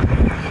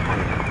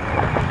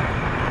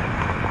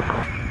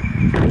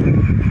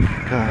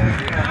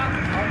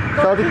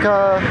สวัสดีค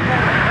รับ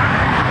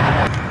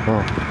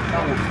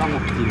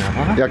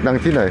อยากนั่ง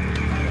ที่ไหน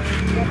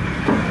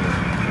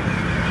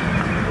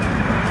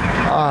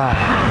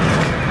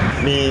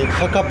มี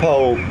ข้าวกะเพรา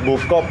หมู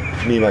กรอบ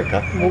มีไหมครั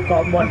บหมูกรอ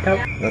บหมดครับ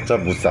น่าจะ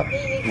หมูสับ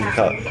ค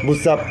รับหมู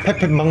สับเ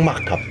ผ็ดๆมาก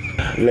ๆครับ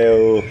แล้ว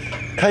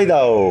ไข่ด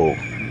าว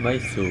ไ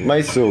ม่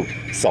สุก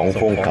2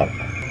 ฟองครับ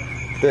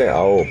แต่เอ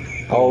า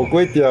ก๋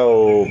วยเตี๋ยว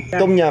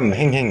ต้มยำแ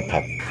ห้งๆครั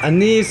บอัน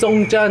นี้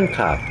2 จานค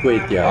รับก๋วย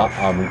เตี๋ยว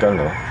เหมือนกันเ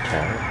หรอ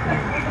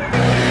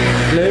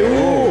เร็ว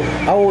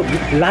เอา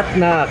ลัด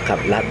หน้าครับ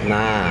ลัดห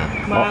น้า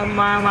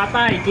มาใ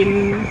ต้กิน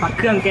ผัดเ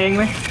ครื่องแกงไ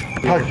หม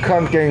ผัดเครื่อ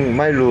งแกง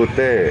ไม่รู้แ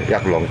ต่อยา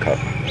กลองครับ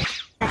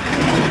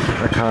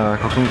นะคะ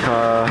ขอบคุณค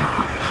รับ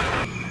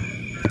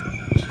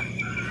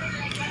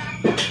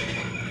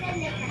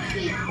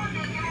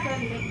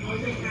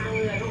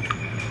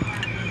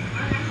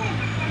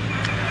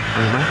เอ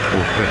าไหมโอ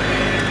เค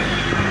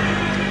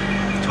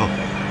ชอบ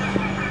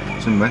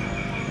ชิมไหม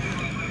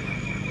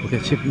โอเค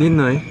ชิมนิด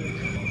หน่อย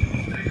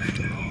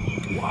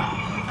ว้าว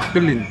ก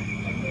ลิ่น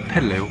เผ็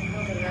ดแล้ว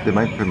แต่ไ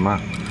ม่เผ็ดมาก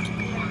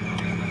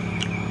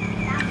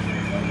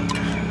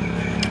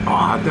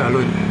แต่อร่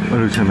อย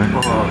ใช่ไหม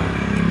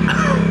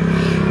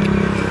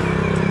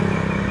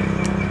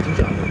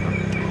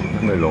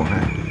ไม่ร้องไห้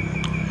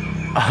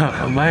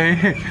ไม่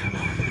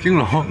จริงเ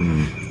หรอ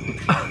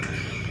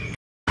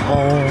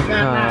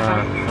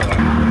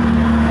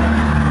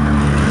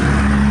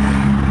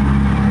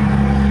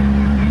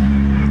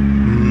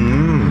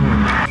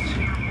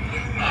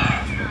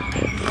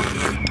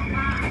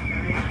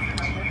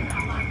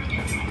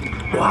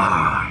ว้า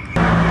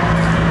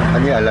อั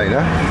นนี้อะไรน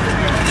ะ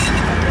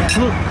เค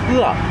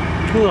รื่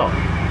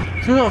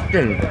องเ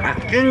ก่ง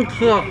เค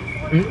รื่อง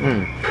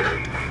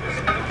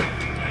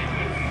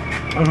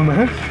อร่อยไหม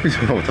พี่ช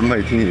อบทำไม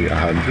ที่นี่อา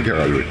หารทุกอย่าง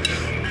อร่อย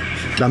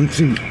น้ำ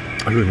จิ้ม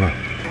อร่อยมาก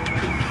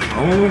โ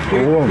อ้โห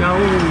ขอ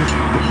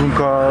บคุณ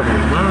ครับ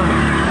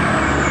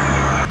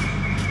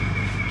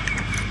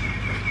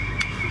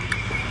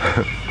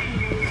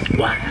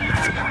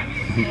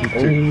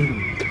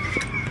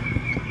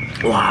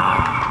ว้าว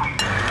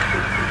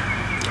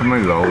ทำไม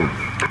เรา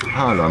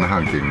ร้านอาหา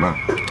รเก่งมาก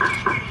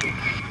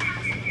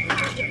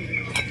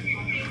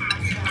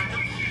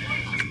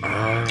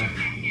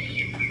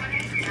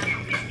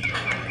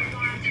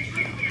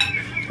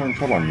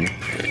ชอบอันนี้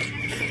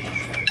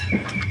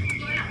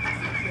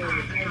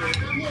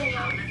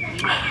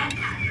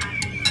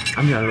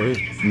อันนี้เลย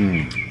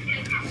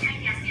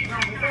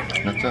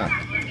น่าจะ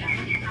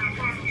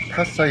ถ้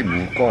าใส่หมู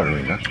ก็อร่อ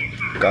ยนะ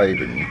ไก่แ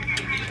บบนี้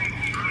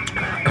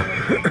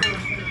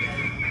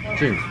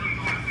จริง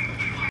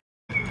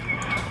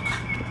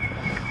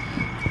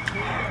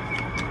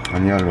อั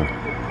นนี้อร่อย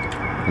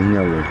ทั้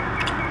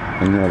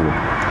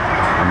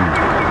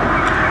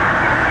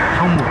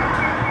งหมด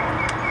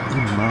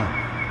มาก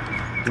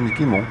ตรงนี้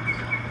กี่โมง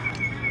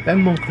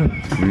8 โมงครึ่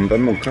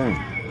ง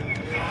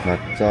น่า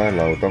จะเ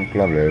ราต้องก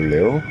ลับเ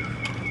ร็ว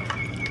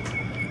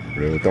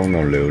ต้องน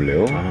อนเร็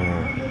ว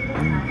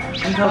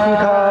ขอบคุณ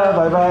ค่ะ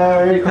บ๊ายบา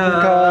ยขอบคุณ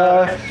ค่ะ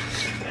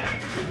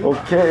โอ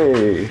เค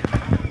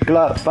ก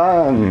ลับบ้า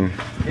น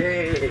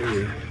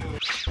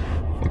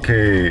โอเค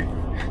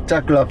จะ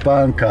กลับบ้า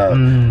นค่ะ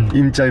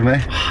อิ่มใจไหม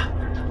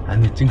อัน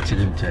นี้จริง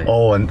อิ่มใจ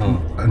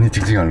อันนี้จ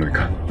ริงอร่อย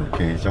ค่ะโอเค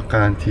จากก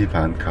ารที่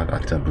บ้านค่ะอา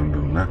จจะ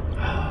บึ้มๆนะ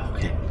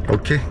โอ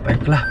เคไป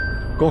กลับ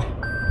go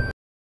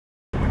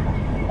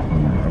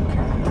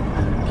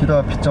คิดว่า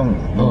พี่จ้อง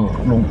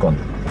ลงก่อน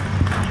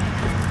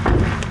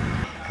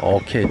โอ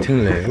เคถึง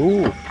แล้ว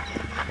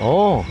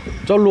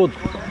จอดรถ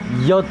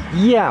ยอด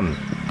เยี่ยม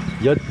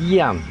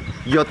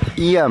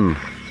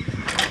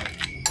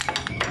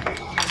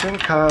เช่น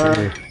ค่ะ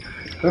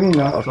เพิ่ง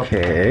นะ โอเค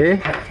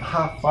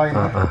half ไฟ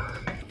นะ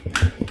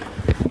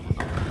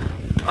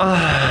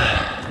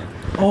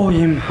โอ้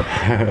ยิ้ม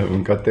มั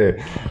นก็แต่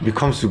มีค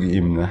วามสุข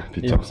อิ่มนะ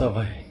พี่ ยิ้ จ๊อ ม บ สบ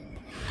าย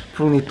พ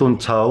รุ่งนี้ตอน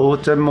เช้า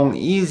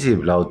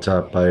7:20เราจะ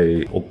ไป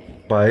อบ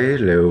ไป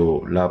เร็ว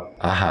รับ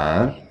อาหาร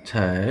ใ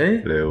ช่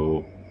เร็ว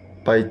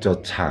ไปจอด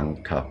ช่าง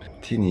ครับ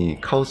ที่นี่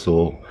เข้าโซ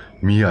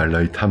มีอะไร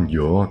ทำเย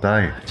อะได้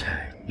ใช่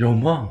เยอะ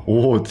มาก โอ้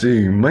จริ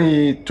งไม่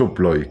จบ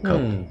เลยครั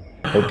บ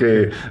โอเค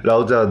เรา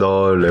จะรอ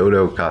เ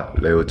ร็วๆครับ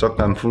เร็วจบ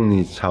กันพรุ่ง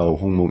นี้เช้า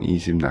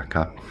6:20นะค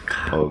รับ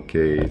โอเค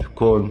ทุก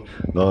คน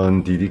นอน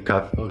ดีๆครั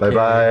บบ๊าย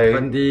บาย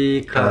วันดี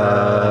ครั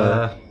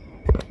บ